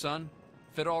Pip-Boy, son?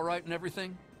 Fit all right and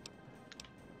everything?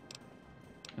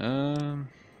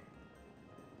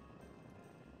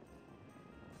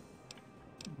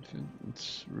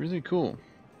 It's really cool.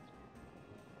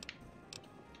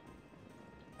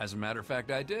 As a matter of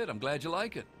fact, I did. I'm glad you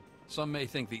like it. Some may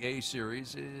think the A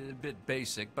series is a bit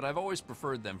basic, but I've always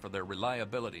preferred them for their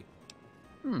reliability.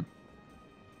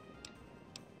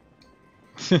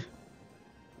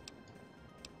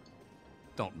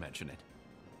 Don't mention it.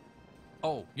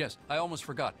 Oh, yes, I almost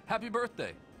forgot. Happy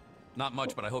birthday. Not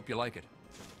much, but I hope you like it.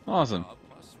 Awesome.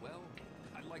 Plus, well,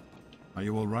 I like... Are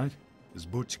you all right? Is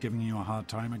Butch giving you a hard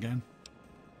time again?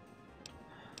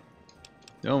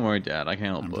 Don't worry, Dad. I can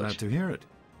handle I'm Butch. glad to hear it.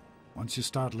 Once you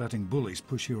start letting bullies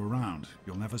push you around,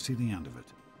 you'll never see the end of it.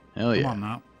 Hell yeah. Come on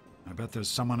now. I bet there's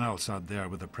someone else out there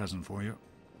with a present for you.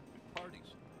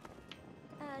 Parties.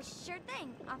 Sure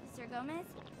thing, Officer Gomez.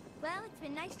 Well, it's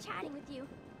been nice chatting with you.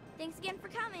 Thanks again for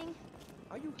coming.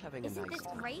 Are you having Isn't a nice this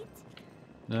great?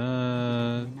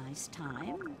 A nice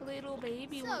time. Little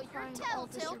baby, So, we're you're crying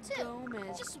Telltale Officer too.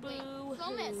 Gomez. Just wait.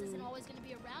 Gomez isn't always going to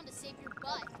be around to save your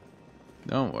butt.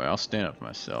 Don't worry, I'll stand up for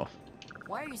myself.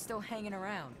 Why are you still hanging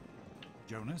around?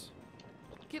 Jonas?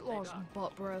 Get lost,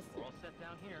 butt breath. We're all set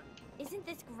down here. Isn't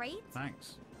this great?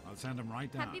 Thanks. I'll send him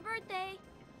right down. Happy birthday!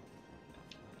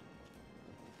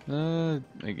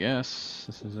 I guess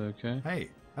this is okay. Hey,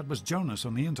 that was Jonas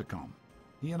on the intercom.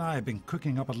 He and I have been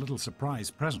cooking up a little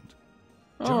surprise present.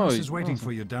 Jonas is waiting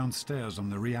for you downstairs on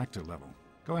the reactor level.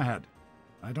 Go ahead.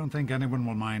 I don't think anyone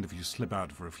will mind if you slip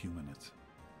out for a few minutes.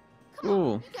 Come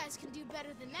on, you guys can do better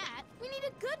than that. We need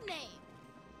a good name.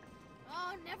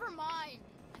 Oh, never mind.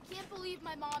 I can't believe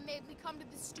my mom made me come to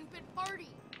this stupid party.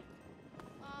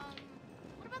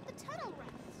 What about the tunnel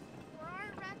rats? Or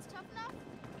aren't rats tough enough?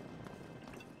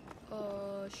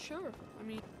 Sure. I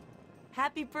mean...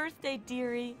 Happy birthday,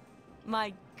 dearie.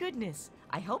 My goodness,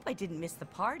 I hope I didn't miss the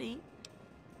party.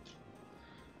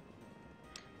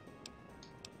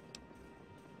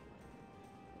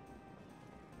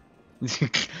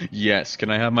 Yes, can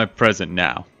I have my present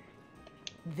now?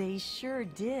 They sure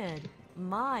did.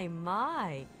 My.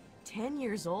 10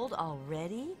 years old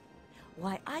already?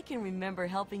 Why, I can remember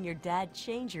helping your dad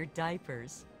change your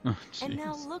diapers. Oh, and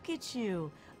now jeez. look at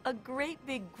you, a great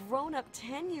big grown-up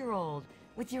 10-year-old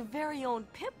with your very own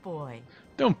Pip-Boy.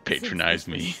 Don't patronize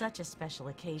Since this me. was such a special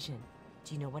occasion,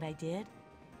 do you know what I did?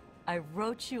 I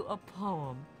wrote you a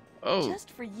poem. Oh.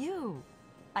 Just for you.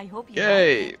 I hope you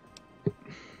Yay! like it.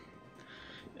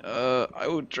 I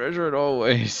will treasure it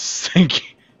always.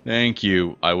 Thank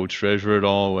you. I will treasure it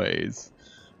always.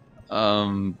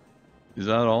 Is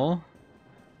that all?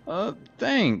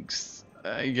 Thanks.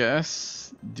 I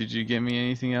guess. Did you give me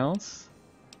anything else?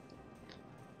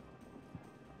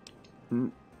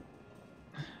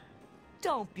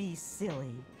 Don't be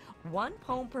silly. 1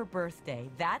 poem per birthday.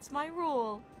 That's my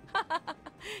rule.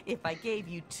 If I gave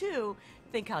you 2,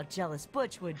 think how jealous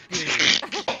Butch would be.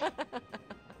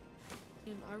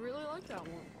 I really like that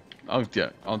one. I'll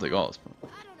take all this. I don't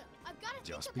know. I've got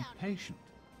to Just think be about it. patient.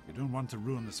 You don't want to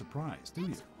ruin the surprise, do you?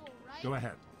 It's cool, right? Go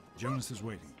ahead. Jonas is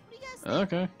waiting. What do you guys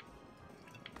think? Okay.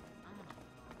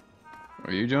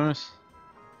 Are you Jonas?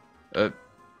 Oh,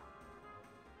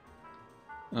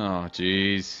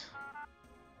 jeez.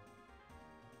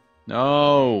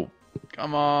 No!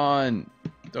 Come on!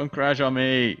 Don't crash on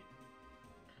me!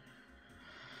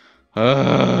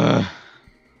 This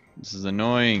is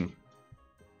annoying.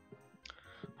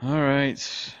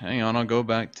 Alright, hang on, I'll go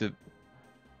back to...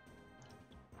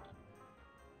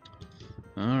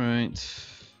 Alright.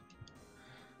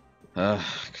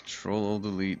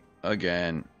 Control-Alt-Delete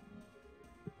again.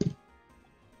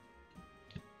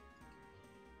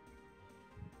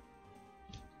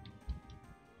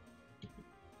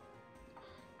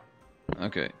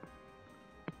 Okay.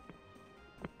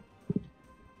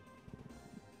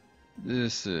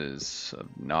 This is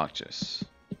obnoxious.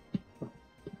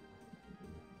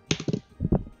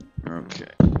 Okay.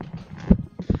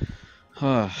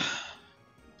 Oh,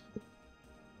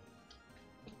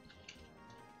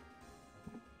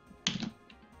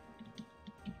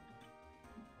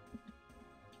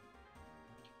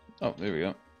 there we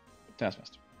go.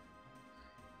 Taskmaster.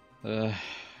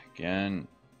 Again.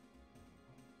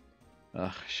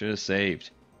 Should have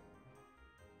saved.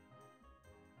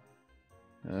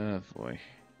 Oh boy.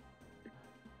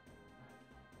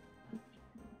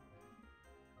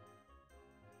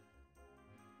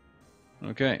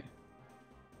 Okay.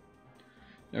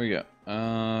 There we go.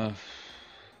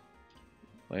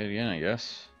 Play it again, I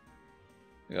guess.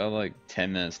 We got like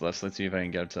 10 minutes left. Let's see if I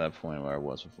can get up to that point where I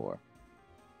was before.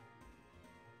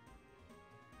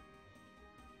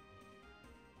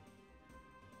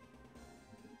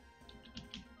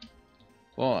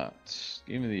 Fallout.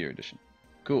 Game of the Year edition.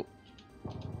 Cool.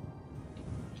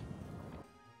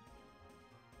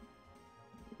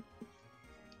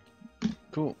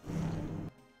 Cool.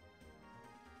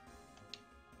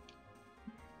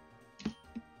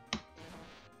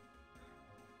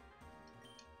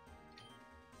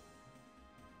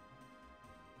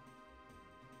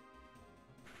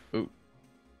 Ooh.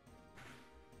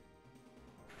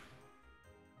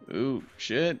 Ooh,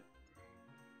 shit.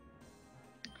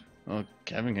 Well,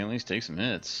 Kevin can at least take some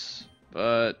hits,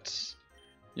 but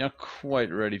not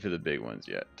quite ready for the big ones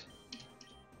yet.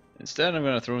 Instead, I'm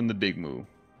going to throw in the big move,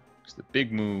 because the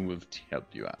big move will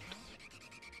help you out.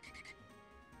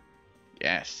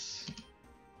 Yes.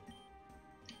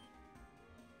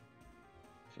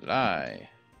 Fly.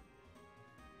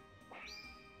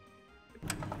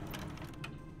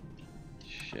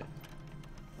 Shit.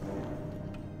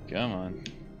 Come on.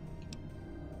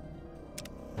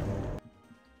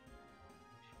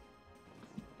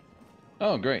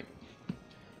 Oh, great.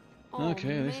 Oh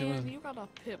Okay, at least it man, wasn't. you got a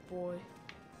Pip-Boy.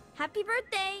 Happy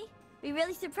birthday! We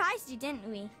really surprised you, didn't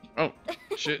we? Oh,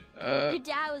 shit. Your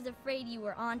dad was afraid you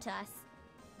were onto us.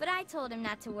 But I told him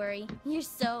not to worry. You're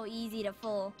so easy to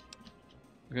fool.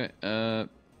 Okay,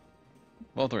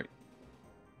 ball 3.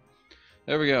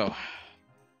 There we go.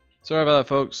 Sorry about that,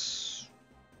 folks.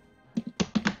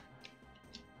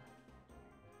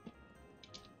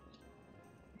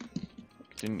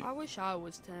 I wish I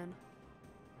was 10.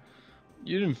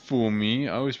 You didn't fool me.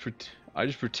 I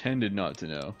just pretended not to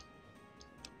know.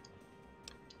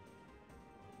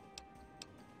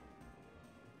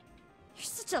 You're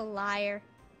such a liar.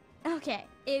 Okay,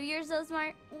 if you're so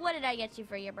smart, what did I get you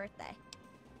for your birthday?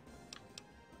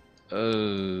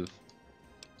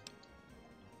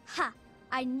 Ha!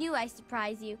 I knew I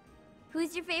surprised you.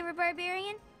 Who's your favorite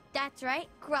barbarian? That's right,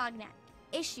 Grognak.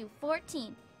 Issue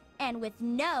 14. And with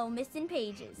no missing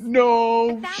pages. No!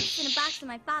 I found this in a box of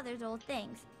my father's old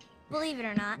things. Believe it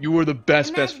or not. You were the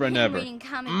best Imagine friend him ever. reading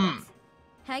comic books.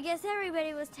 I guess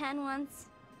everybody was 10 once.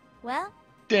 Well,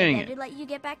 Dang I it. better let you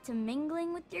get back to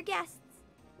mingling with your guests.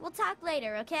 We'll talk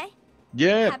later, okay?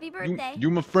 Yeah. Happy birthday. You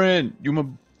my friend. You my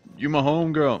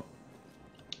homegirl.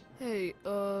 Hey,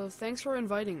 thanks for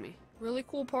inviting me. Really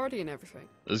cool party and everything.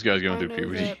 This guy's going I through know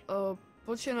puberty. that,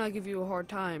 Butch and I give you a hard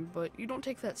time, but you don't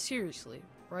take that seriously,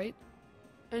 right?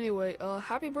 Anyway,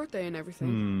 happy birthday and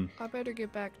everything. I better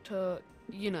get back to,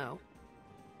 you know.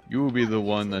 You will be the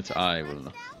one that's I will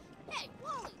know. Hey,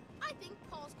 Wally, I think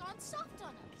Paul's gone soft on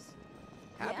us.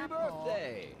 Happy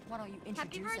birthday! Why don't you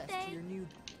Happy introduce us birthday. to your new...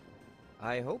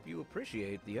 I hope you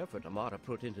appreciate the effort Amata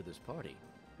put into this party.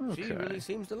 She Okay. really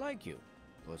seems to like you,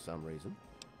 for some reason.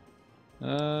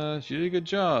 She did a good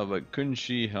job, but couldn't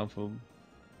she help him?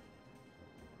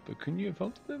 But couldn't you have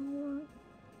helped a bit more?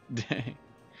 Dang.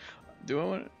 Do I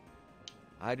want to?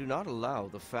 I do not allow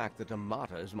the fact that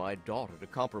Amata is my daughter to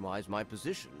compromise my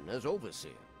position as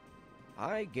overseer.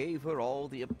 I gave her all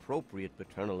the appropriate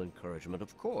paternal encouragement,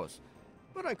 of course,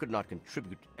 but I could not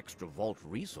contribute extra vault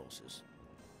resources.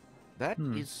 That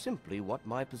is simply what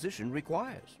my position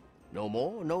requires. No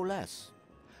more, no less.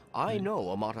 I know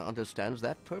Amata understands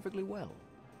that perfectly well.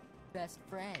 Best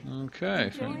friend. Okay.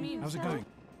 Enjoying How's it yourself? going?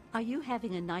 Are you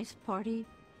having a nice party?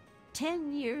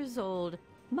 10 years old.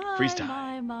 My,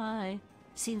 Freestyle. my.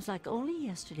 Seems like only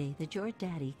yesterday that your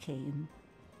daddy came.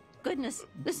 Goodness,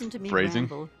 listen to me Phrasing.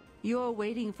 ramble. You're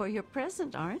waiting for your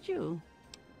present, aren't you?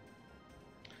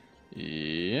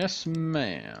 Yes,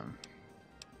 ma'am.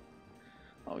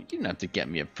 Oh, you didn't have to get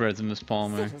me a present, Miss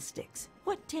Palmer. Fiddlesticks.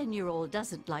 What 10-year-old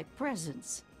doesn't like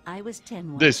presents? I was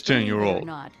 10 once. This believe it or 10-year-old.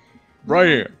 not. Right My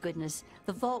here. Goodness,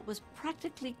 the vault was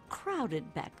practically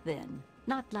crowded back then.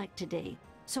 Not like today.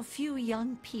 So few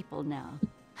young people now.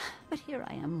 But here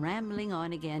I am rambling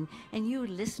on again, and you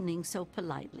listening so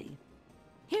politely.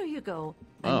 Here you go.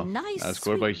 A Oh, nice as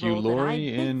scored by sweet Hugh roll that I Laurie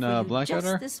baked in for you Blackadder?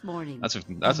 just this morning. That's a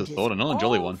And it's thought and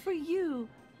Jolly all one. for you.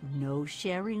 No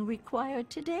sharing required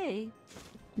today.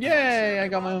 Yay! I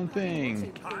got my own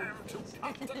thing.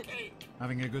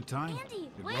 Having a good time? Andy,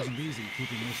 It wait. wasn't easy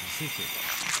keeping this a secret.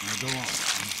 Now go on.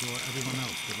 I'm sure everyone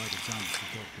else would like a chance to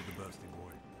talk to the birthday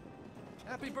boy.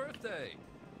 Happy birthday!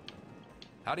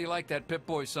 How do you like that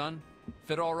Pip-Boy, son?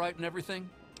 Fit all right and everything?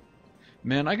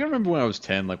 Man, I can remember when I was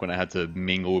 10, like when I had to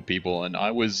mingle with people, and I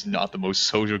was not the most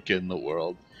social kid in the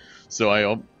world. So I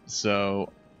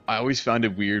always found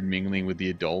it weird mingling with the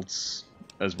adults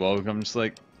as well. I'm just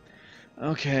like,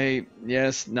 okay,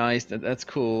 yes, nice, that's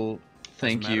cool.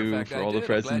 Thank As a matter of you fact, for I all the did. I'm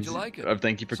glad presents. you like it.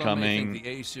 Thank you for Some may coming. think the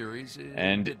A series is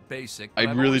And a bit basic, I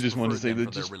but I've really always just want to preferred say them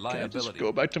that for their just, can I just reliability.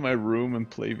 go back to my room and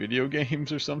play video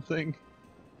games or something?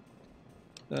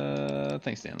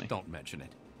 Thanks, Stanley. Don't mention it.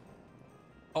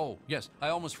 Oh, yes, I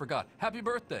almost forgot. Happy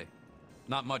birthday!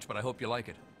 Not much, but I hope you like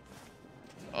it.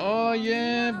 Oh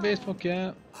yeah, baseball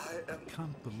cap.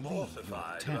 Can't believe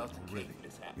you're 10 already.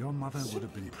 Your mother would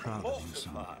have been proud of you,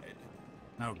 son.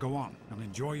 Now go on and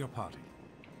enjoy your party.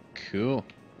 Cool.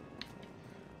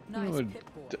 Nice What would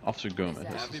Pip-Boy. Officer Gomez?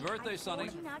 that? This Happy is- birthday, I Sonny.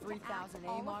 told you not to 3000 act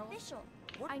all A-model? official.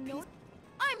 I know.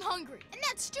 I'm hungry, and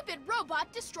that stupid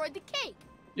robot destroyed the cake.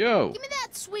 Yo, Give me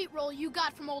that sweet roll you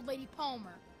got from old lady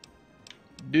Palmer.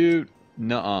 dude,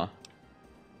 nuh-uh.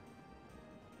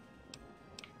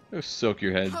 Go soak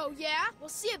your head. Oh yeah? We'll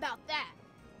see about that.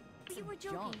 We were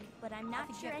joking, but I'm not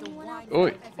Could sure get the anyone else.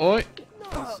 wine Oi, oi.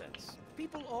 Nonsense.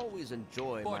 People always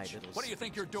enjoy my Butch, little what do you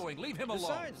think you're doing? Leave him alone.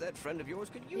 Besides, that friend of yours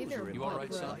could use there, your You all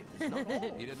right, involvement. son? Life is not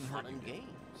all He didn't hurt fun and you.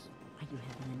 games. Are you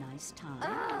having a nice time?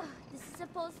 Ugh, this is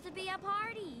supposed to be a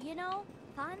party, you know?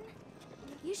 Fun.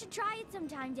 You should try it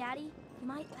sometime, Daddy. You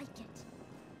might like it.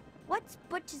 What's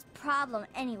Butch's problem,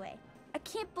 anyway? I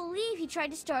can't believe he tried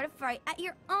to start a fight at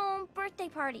your own birthday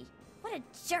party. What a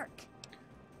jerk.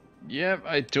 Yep,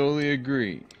 I totally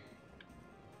agree.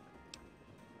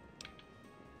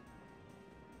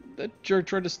 That jerk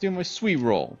tried to steal my sweet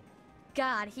roll.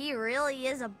 God, he really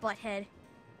is a butthead.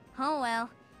 Oh well,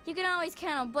 you can always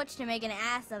count on Butch to make an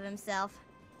ass of himself.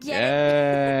 Get it?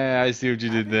 Yeah, I see what you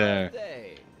did Happy there.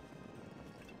 birthday.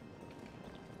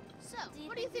 So,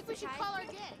 what do you think we should call our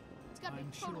game? It's gotta be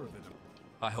I'm sure totally of it.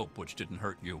 I hope Butch didn't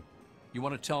hurt you. You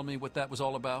want to tell me what that was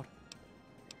all about?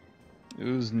 It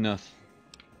was nothing.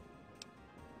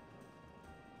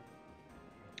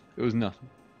 It was nothing.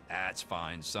 That's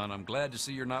fine, son. I'm glad to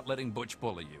see you're not letting Butch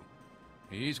bully you.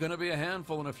 He's gonna be a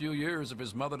handful in a few years if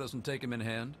his mother doesn't take him in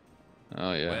hand.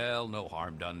 Oh yeah. Well, no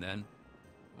harm done then.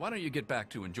 Why don't you get back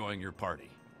to enjoying your party?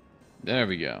 There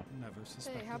we go. Never Hey,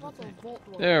 suspected how about a the thing. vault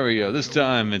door? There we go. This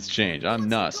time it's changed. I'm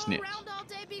not a Go snitch. around all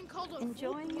day being called a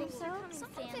Enjoying fool. yourself?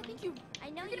 Sometimes I Sammy. think you I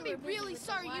know You're gonna you be were busy really with the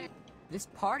sorry you wire. This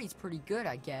party's pretty good,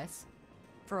 I guess.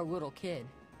 For a little kid.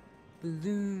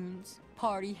 Balloons,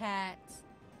 party hats.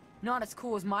 Not as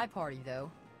cool as my party,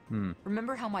 though.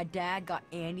 Remember how my dad got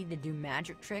Andy to do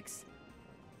magic tricks?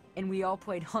 And we all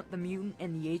played Hunt the Mutant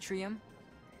in the atrium?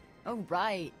 Oh,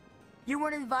 right. You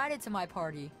weren't invited to my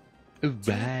party. Too Right.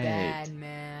 bad,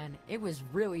 man. It was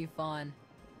really fun.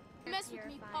 mess with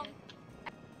me, punk.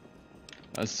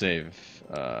 Let's save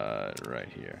right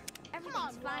here. Come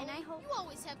Everything's on, fine, Wally. I hope. You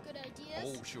always have good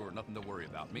ideas. Oh, sure, nothing to worry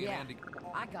about. Me Yeah, and Andy.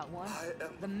 I got one.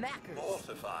 The Mackers.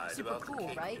 mortified Super about the cool,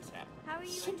 cake right? mishap. How are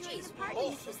you enjoying the Jeez, party,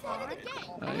 Wally, Mrs. who's the head of Bard? the gang?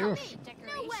 Oh, Not you're me. No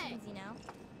Decorations, way. you know.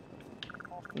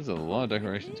 There's a lot of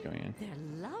decorations going in.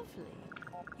 They're lovely.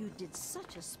 You did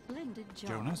such a splendid job.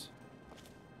 Jonas?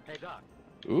 Hey, Doc.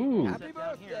 Ooh, Happy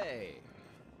birthday.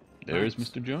 there's Thanks.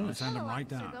 Mr. I'll Jonas. send him Hello, right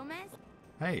Officer down. Gomez.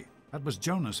 Hey, that was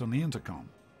Jonas on the intercom.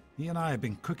 He and I have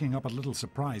been cooking up a little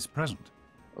surprise present.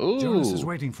 Jonas is Ooh,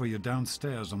 waiting for you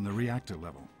downstairs on the reactor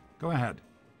level. Go ahead.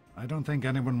 I don't think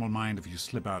anyone will mind if you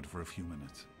slip out for a few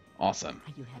minutes. awesome.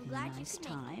 Are you having glad a you nice could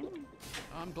make it. time?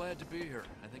 I'm glad to be here.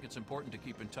 I think it's important to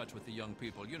keep in touch with the young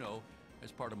people, you know,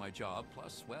 as part of my job.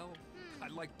 Plus, well, I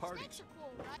like parties. Snakes are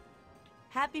cool, right?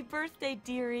 Happy birthday,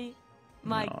 dearie.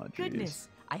 My Aw, jeez. goodness.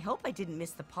 I hope I didn't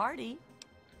miss the party.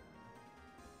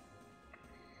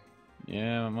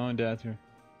 Yeah, my mom and dad's here.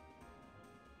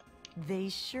 They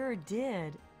sure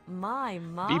did. My.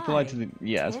 Be polite to the.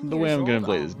 Yeah, that's 10 the way I'm years gonna old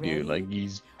play this dude. already? Like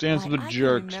he's stands Why, with the I can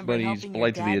jerks, remember but he's helping your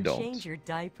polite to the dad adults. change your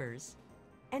diapers.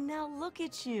 And now look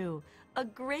at you, a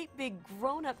great big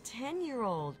grown-up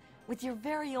 10-year-old with your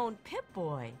very own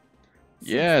Pip-Boy.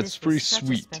 Since Yeah, it's this pretty was such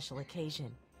sweet. a special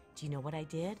occasion. Do you know what I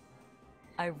did?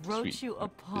 I wrote Sweet. you a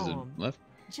Is it poem left?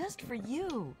 just for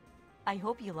you. I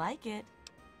hope you like it.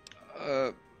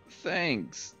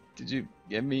 Thanks. Did you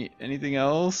get me anything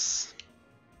else?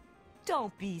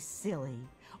 Don't be silly.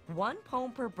 One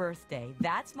poem per birthday.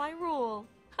 That's my rule.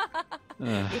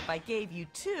 Ugh. If I gave you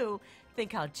two,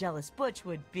 think how jealous Butch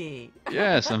would be.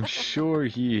 Yes, I'm sure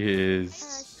he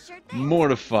is Sure thing.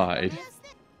 mortified. Gomez.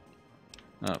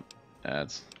 Oh,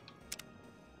 ads.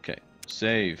 Okay,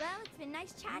 save. Well, it's been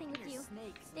nice chatting with you.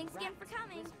 Thanks again for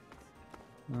coming.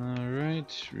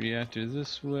 Alright, reactor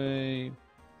this way.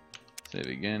 Save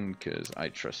again, because I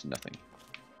trust nothing.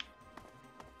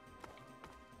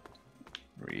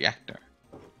 Reactor.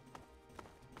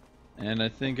 And I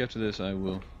think after this I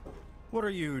will... What are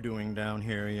you doing down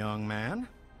here, young man?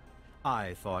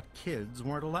 I thought kids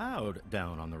weren't allowed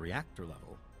down on the reactor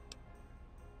level.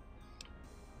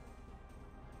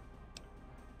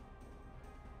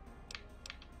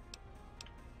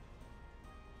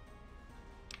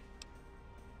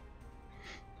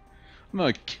 I'm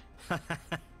like,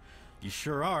 You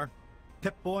sure are.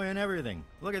 Pip-Boy and everything.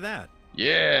 Look at that. If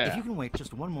yeah! you can wait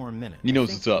just one more minute, He knows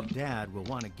I what's think up. your Dad will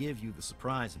want to give you the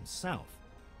surprise himself.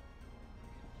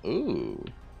 Ooh.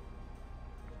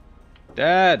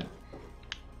 Dad!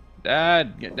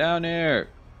 Dad, get down here!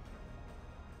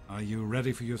 Are you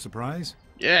ready for your surprise?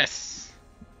 Yes!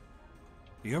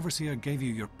 The Overseer gave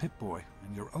you your Pip-Boy,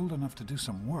 and you're old enough to do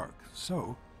some work,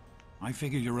 so I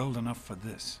figure you're old enough for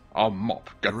this. A mop,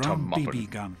 get Your to own mopping.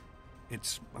 BB gun.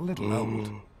 It's a little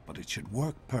old, but it should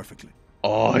work perfectly.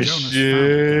 Oh, Jonas found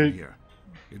it down shit! here.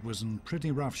 It was in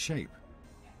pretty rough shape.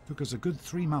 Took us a good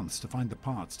 3 months to find the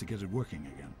parts to get it working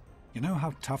again. You know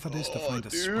how tough it is to find a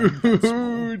spring that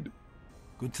small? Dude!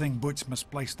 Good thing Butch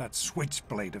misplaced that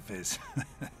switchblade of his.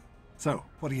 So,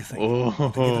 what do you think? Oh,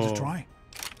 Want to give it a try?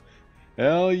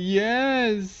 Hell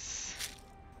yes!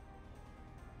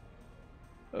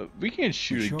 We can't We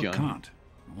shoot sure a gun. can't,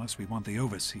 unless we want the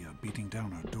Overseer beating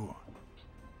down our door.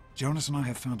 Jonas and I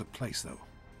have found a place, though.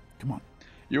 Come on.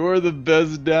 You're the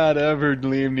best dad ever,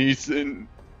 Liam Neeson.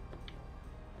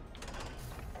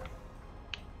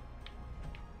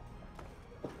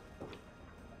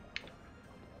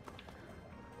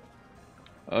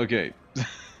 Okay.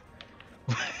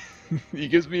 He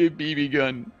gives me a BB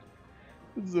gun.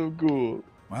 That's so cool.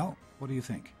 Well, what do you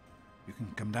think? You can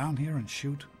come down here and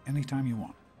shoot anytime you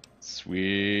want.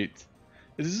 Sweet.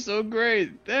 This is so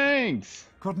great. Thanks.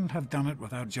 Couldn't have done it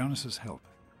without Jonas's help.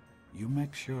 You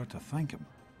make sure to thank him.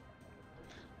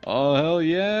 Oh, hell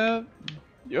yeah.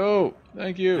 Yo,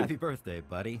 thank you. Happy birthday,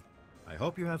 buddy. I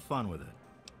hope you have fun with it.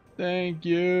 Thank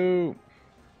you.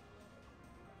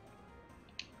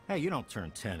 Hey, you don't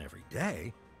turn 10 every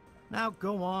day. Now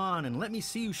go on and let me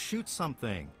see you shoot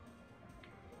something.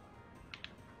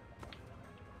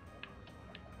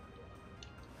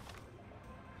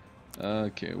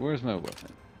 Okay, where's my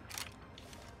weapon?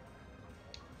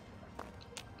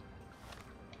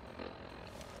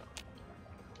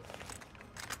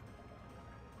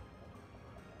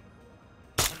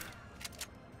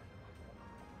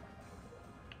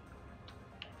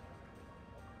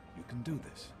 You can do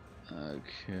this.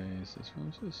 Okay, is this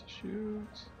one supposed to shoot?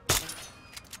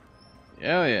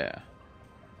 Hell yeah.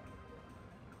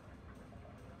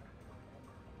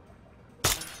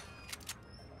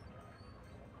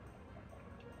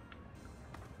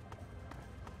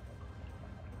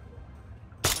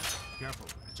 Careful,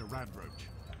 it's a rad roach.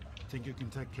 Think you can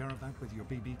take care of that with your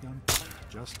BB gun?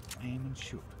 Just aim and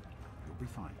shoot. You'll be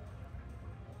fine.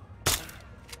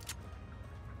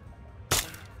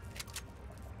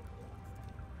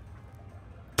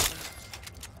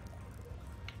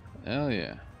 Hell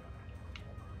yeah.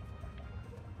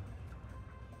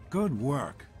 Good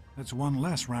work. That's one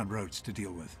less rad roach to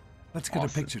deal with. Let's get a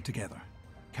Awesome. picture together.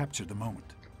 Capture the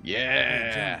moment. Hey,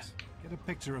 Yeah. Jonas, get a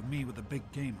picture of me with the big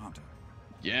game hunter.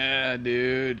 Yeah,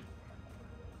 dude.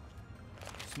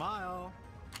 Smile.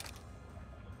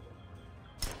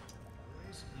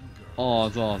 Boys and girls Oh,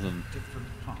 it's awesome. have different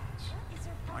parts. It's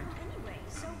our problem anyway,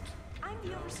 so I'm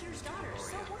the overseer's daughter,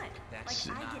 so what?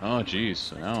 Like, I get Oh, jeez.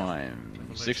 So now I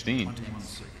am 16.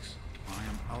 21-6. I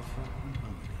am Alpha and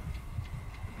Omega,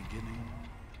 the beginning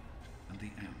and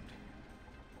the end.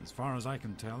 As far as I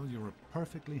can tell, you're a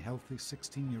perfectly healthy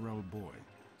 16-year-old boy.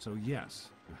 So yes,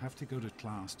 you have to go to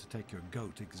class to take your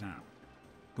GOAT exam.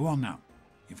 Go on now.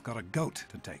 You've got a GOAT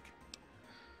to take.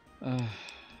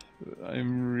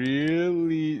 I'm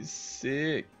really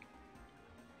sick.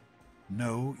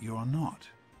 No, you're not.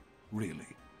 Really.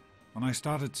 When I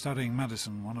started studying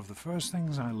medicine, one of the first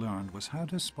things I learned was how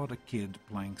to spot a kid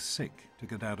playing sick to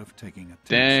get out of taking a test.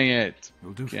 Dang it.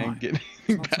 You'll do Can't fine. get It's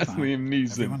anything not so past bad. Liam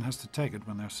Neeson. Everyone has to take it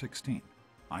when they're 16.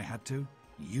 I had to,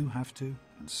 you have to,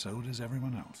 and so does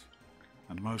everyone else.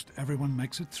 And most everyone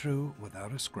makes it through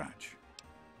without a scratch.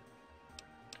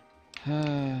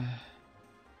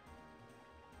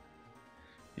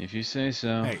 If you say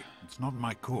so. Hey, it's not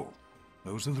my call.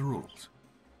 Those are the rules.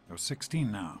 You're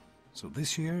 16 now, so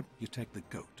this year you take the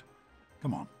GOAT.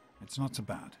 Come on, it's not so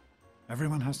bad.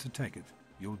 Everyone has to take it.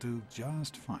 You'll do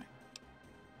just fine.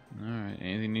 Alright,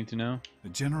 anything you need to know? The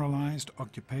Generalized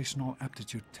Occupational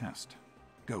Aptitude Test.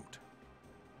 GOAT.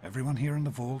 Everyone here in the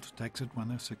Vault takes it when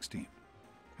they're 16.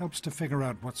 Helps to figure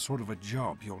out what sort of a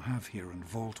job you'll have here in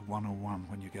Vault 101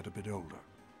 when you get a bit older.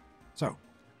 So,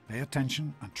 pay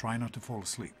attention and try not to fall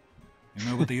asleep. You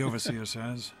know what the Overseer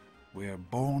says? We're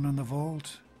born in the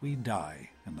Vault, we die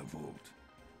in the Vault.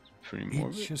 Pretty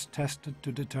morbid. Each is tested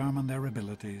to determine their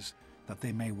abilities, that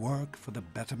they may work for the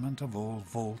betterment of all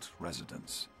Vault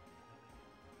residents.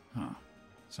 Huh.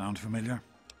 Sound familiar?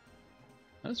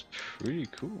 That's pretty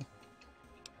cool.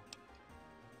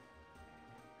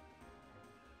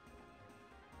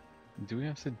 Do we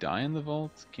have to die in the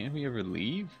vault? Can't we ever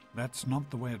leave? That's not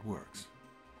the way it works.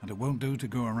 And it won't do to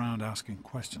go around asking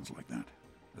questions like that.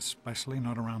 Especially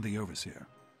not around the Overseer.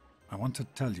 I want to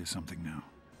tell you something now.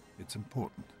 It's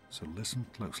important, so listen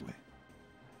closely.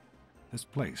 This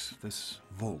place, this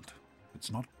vault,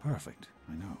 it's not perfect,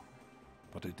 I know.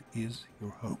 But it is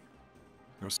your home.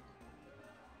 You're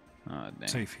Dang.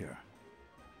 safe here.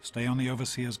 Stay on the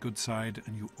Overseer's good side,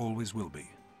 and you always will be.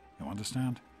 You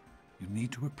understand? You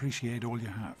need to appreciate all you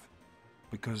have.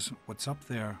 Because what's up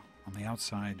there, on the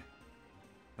outside,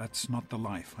 that's not the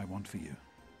life I want for you.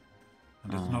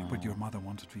 And it's not what your mother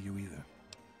wanted for you either.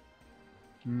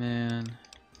 Man.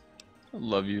 I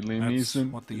love you, Liam That's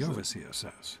Neeson. what the overseer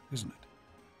says, isn't it?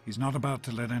 He's not about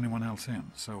to let anyone else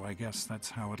in, so I guess that's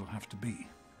how it'll have to be.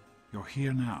 You're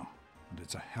here now, and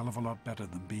it's a hell of a lot better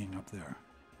than being up there.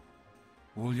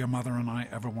 All your mother and I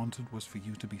ever wanted was for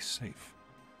you to be safe,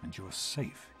 and you're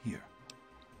safe here.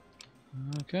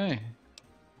 Okay.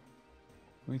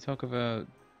 Can we talk about,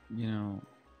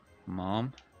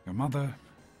 Mom? Your mother,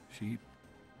 she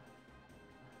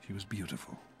was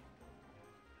beautiful.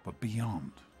 But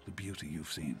beyond the beauty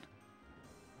you've seen.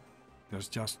 There's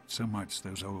just so much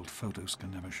those old photos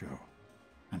can never show.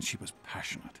 And she was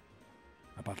passionate.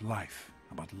 About life,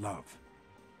 about love.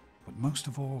 But most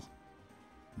of all,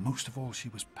 she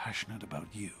was passionate about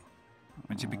you.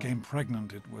 When she became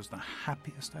pregnant, it was the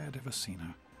happiest I had ever seen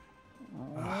her.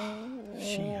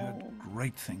 She had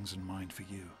great things in mind for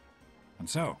you. And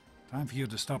so, time for you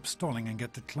to stop stalling and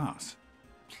get to class.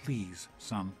 Please,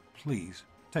 son, please,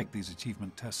 take these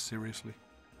achievement tests seriously.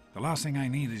 The last thing I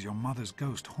need is your mother's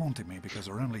ghost haunting me because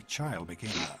her only child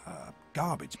became a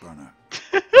garbage burner.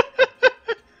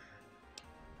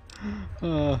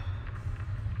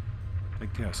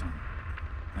 Take care, son.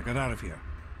 Now get out of here,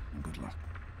 and good luck.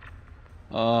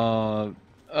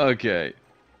 Okay.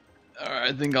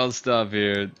 Alright, I think I'll stop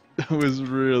here. That was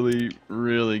really,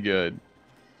 really good.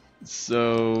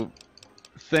 So,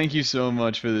 thank you so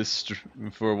much for this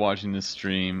for watching this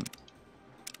stream.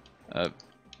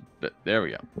 There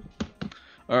we go.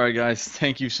 Alright guys,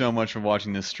 thank you so much for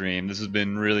watching this stream. This has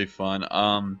been really fun.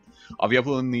 I'll be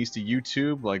uploading these to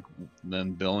YouTube, like,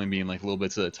 then they'll only be in like little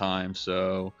bits at a time,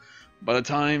 so by the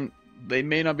time they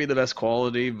may not be the best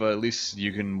quality, but at least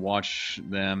you can watch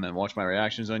them and watch my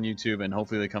reactions on YouTube, and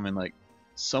hopefully they come in like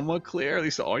somewhat clear. At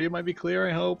least the audio might be clear,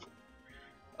 I hope.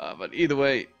 But either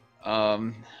way,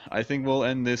 I think we'll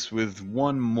end this with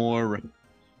one more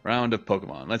round of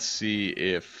Pokemon. Let's see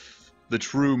if the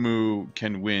True Moo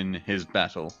can win his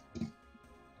battle.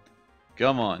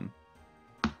 Come on.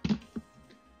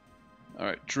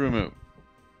 Alright, True Moo.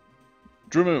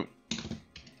 True Moo.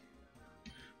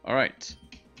 Alright.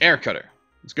 Air Cutter.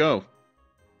 Let's go.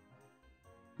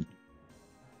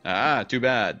 Ah, too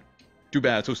bad. Too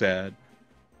bad, so sad.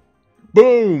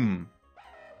 Boom!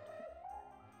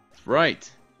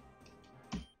 Right.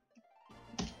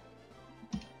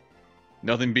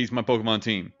 Nothing beats my Pokemon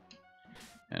team.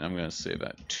 And I'm going to save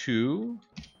that 2.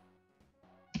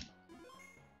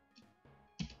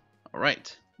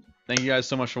 Alright. Thank you guys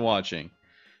so much for watching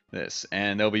this.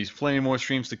 And there'll be plenty more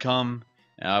streams to come.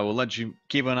 And I will let you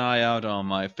keep an eye out on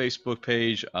my Facebook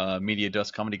page, Media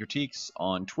Dust Comedy Critiques,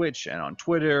 on Twitch and on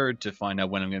Twitter to find out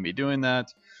when I'm going to be doing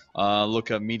that.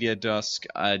 Look up Media Dusk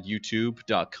at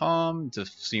youtube.com to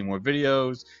see more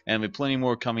videos. And there'll be plenty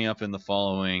more coming up in the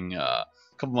following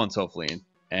couple months, hopefully.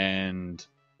 And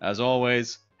as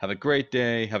always, have a great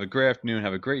day, have a great afternoon,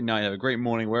 have a great night, have a great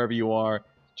morning, wherever you are.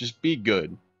 Just be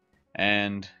good.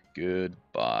 And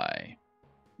goodbye.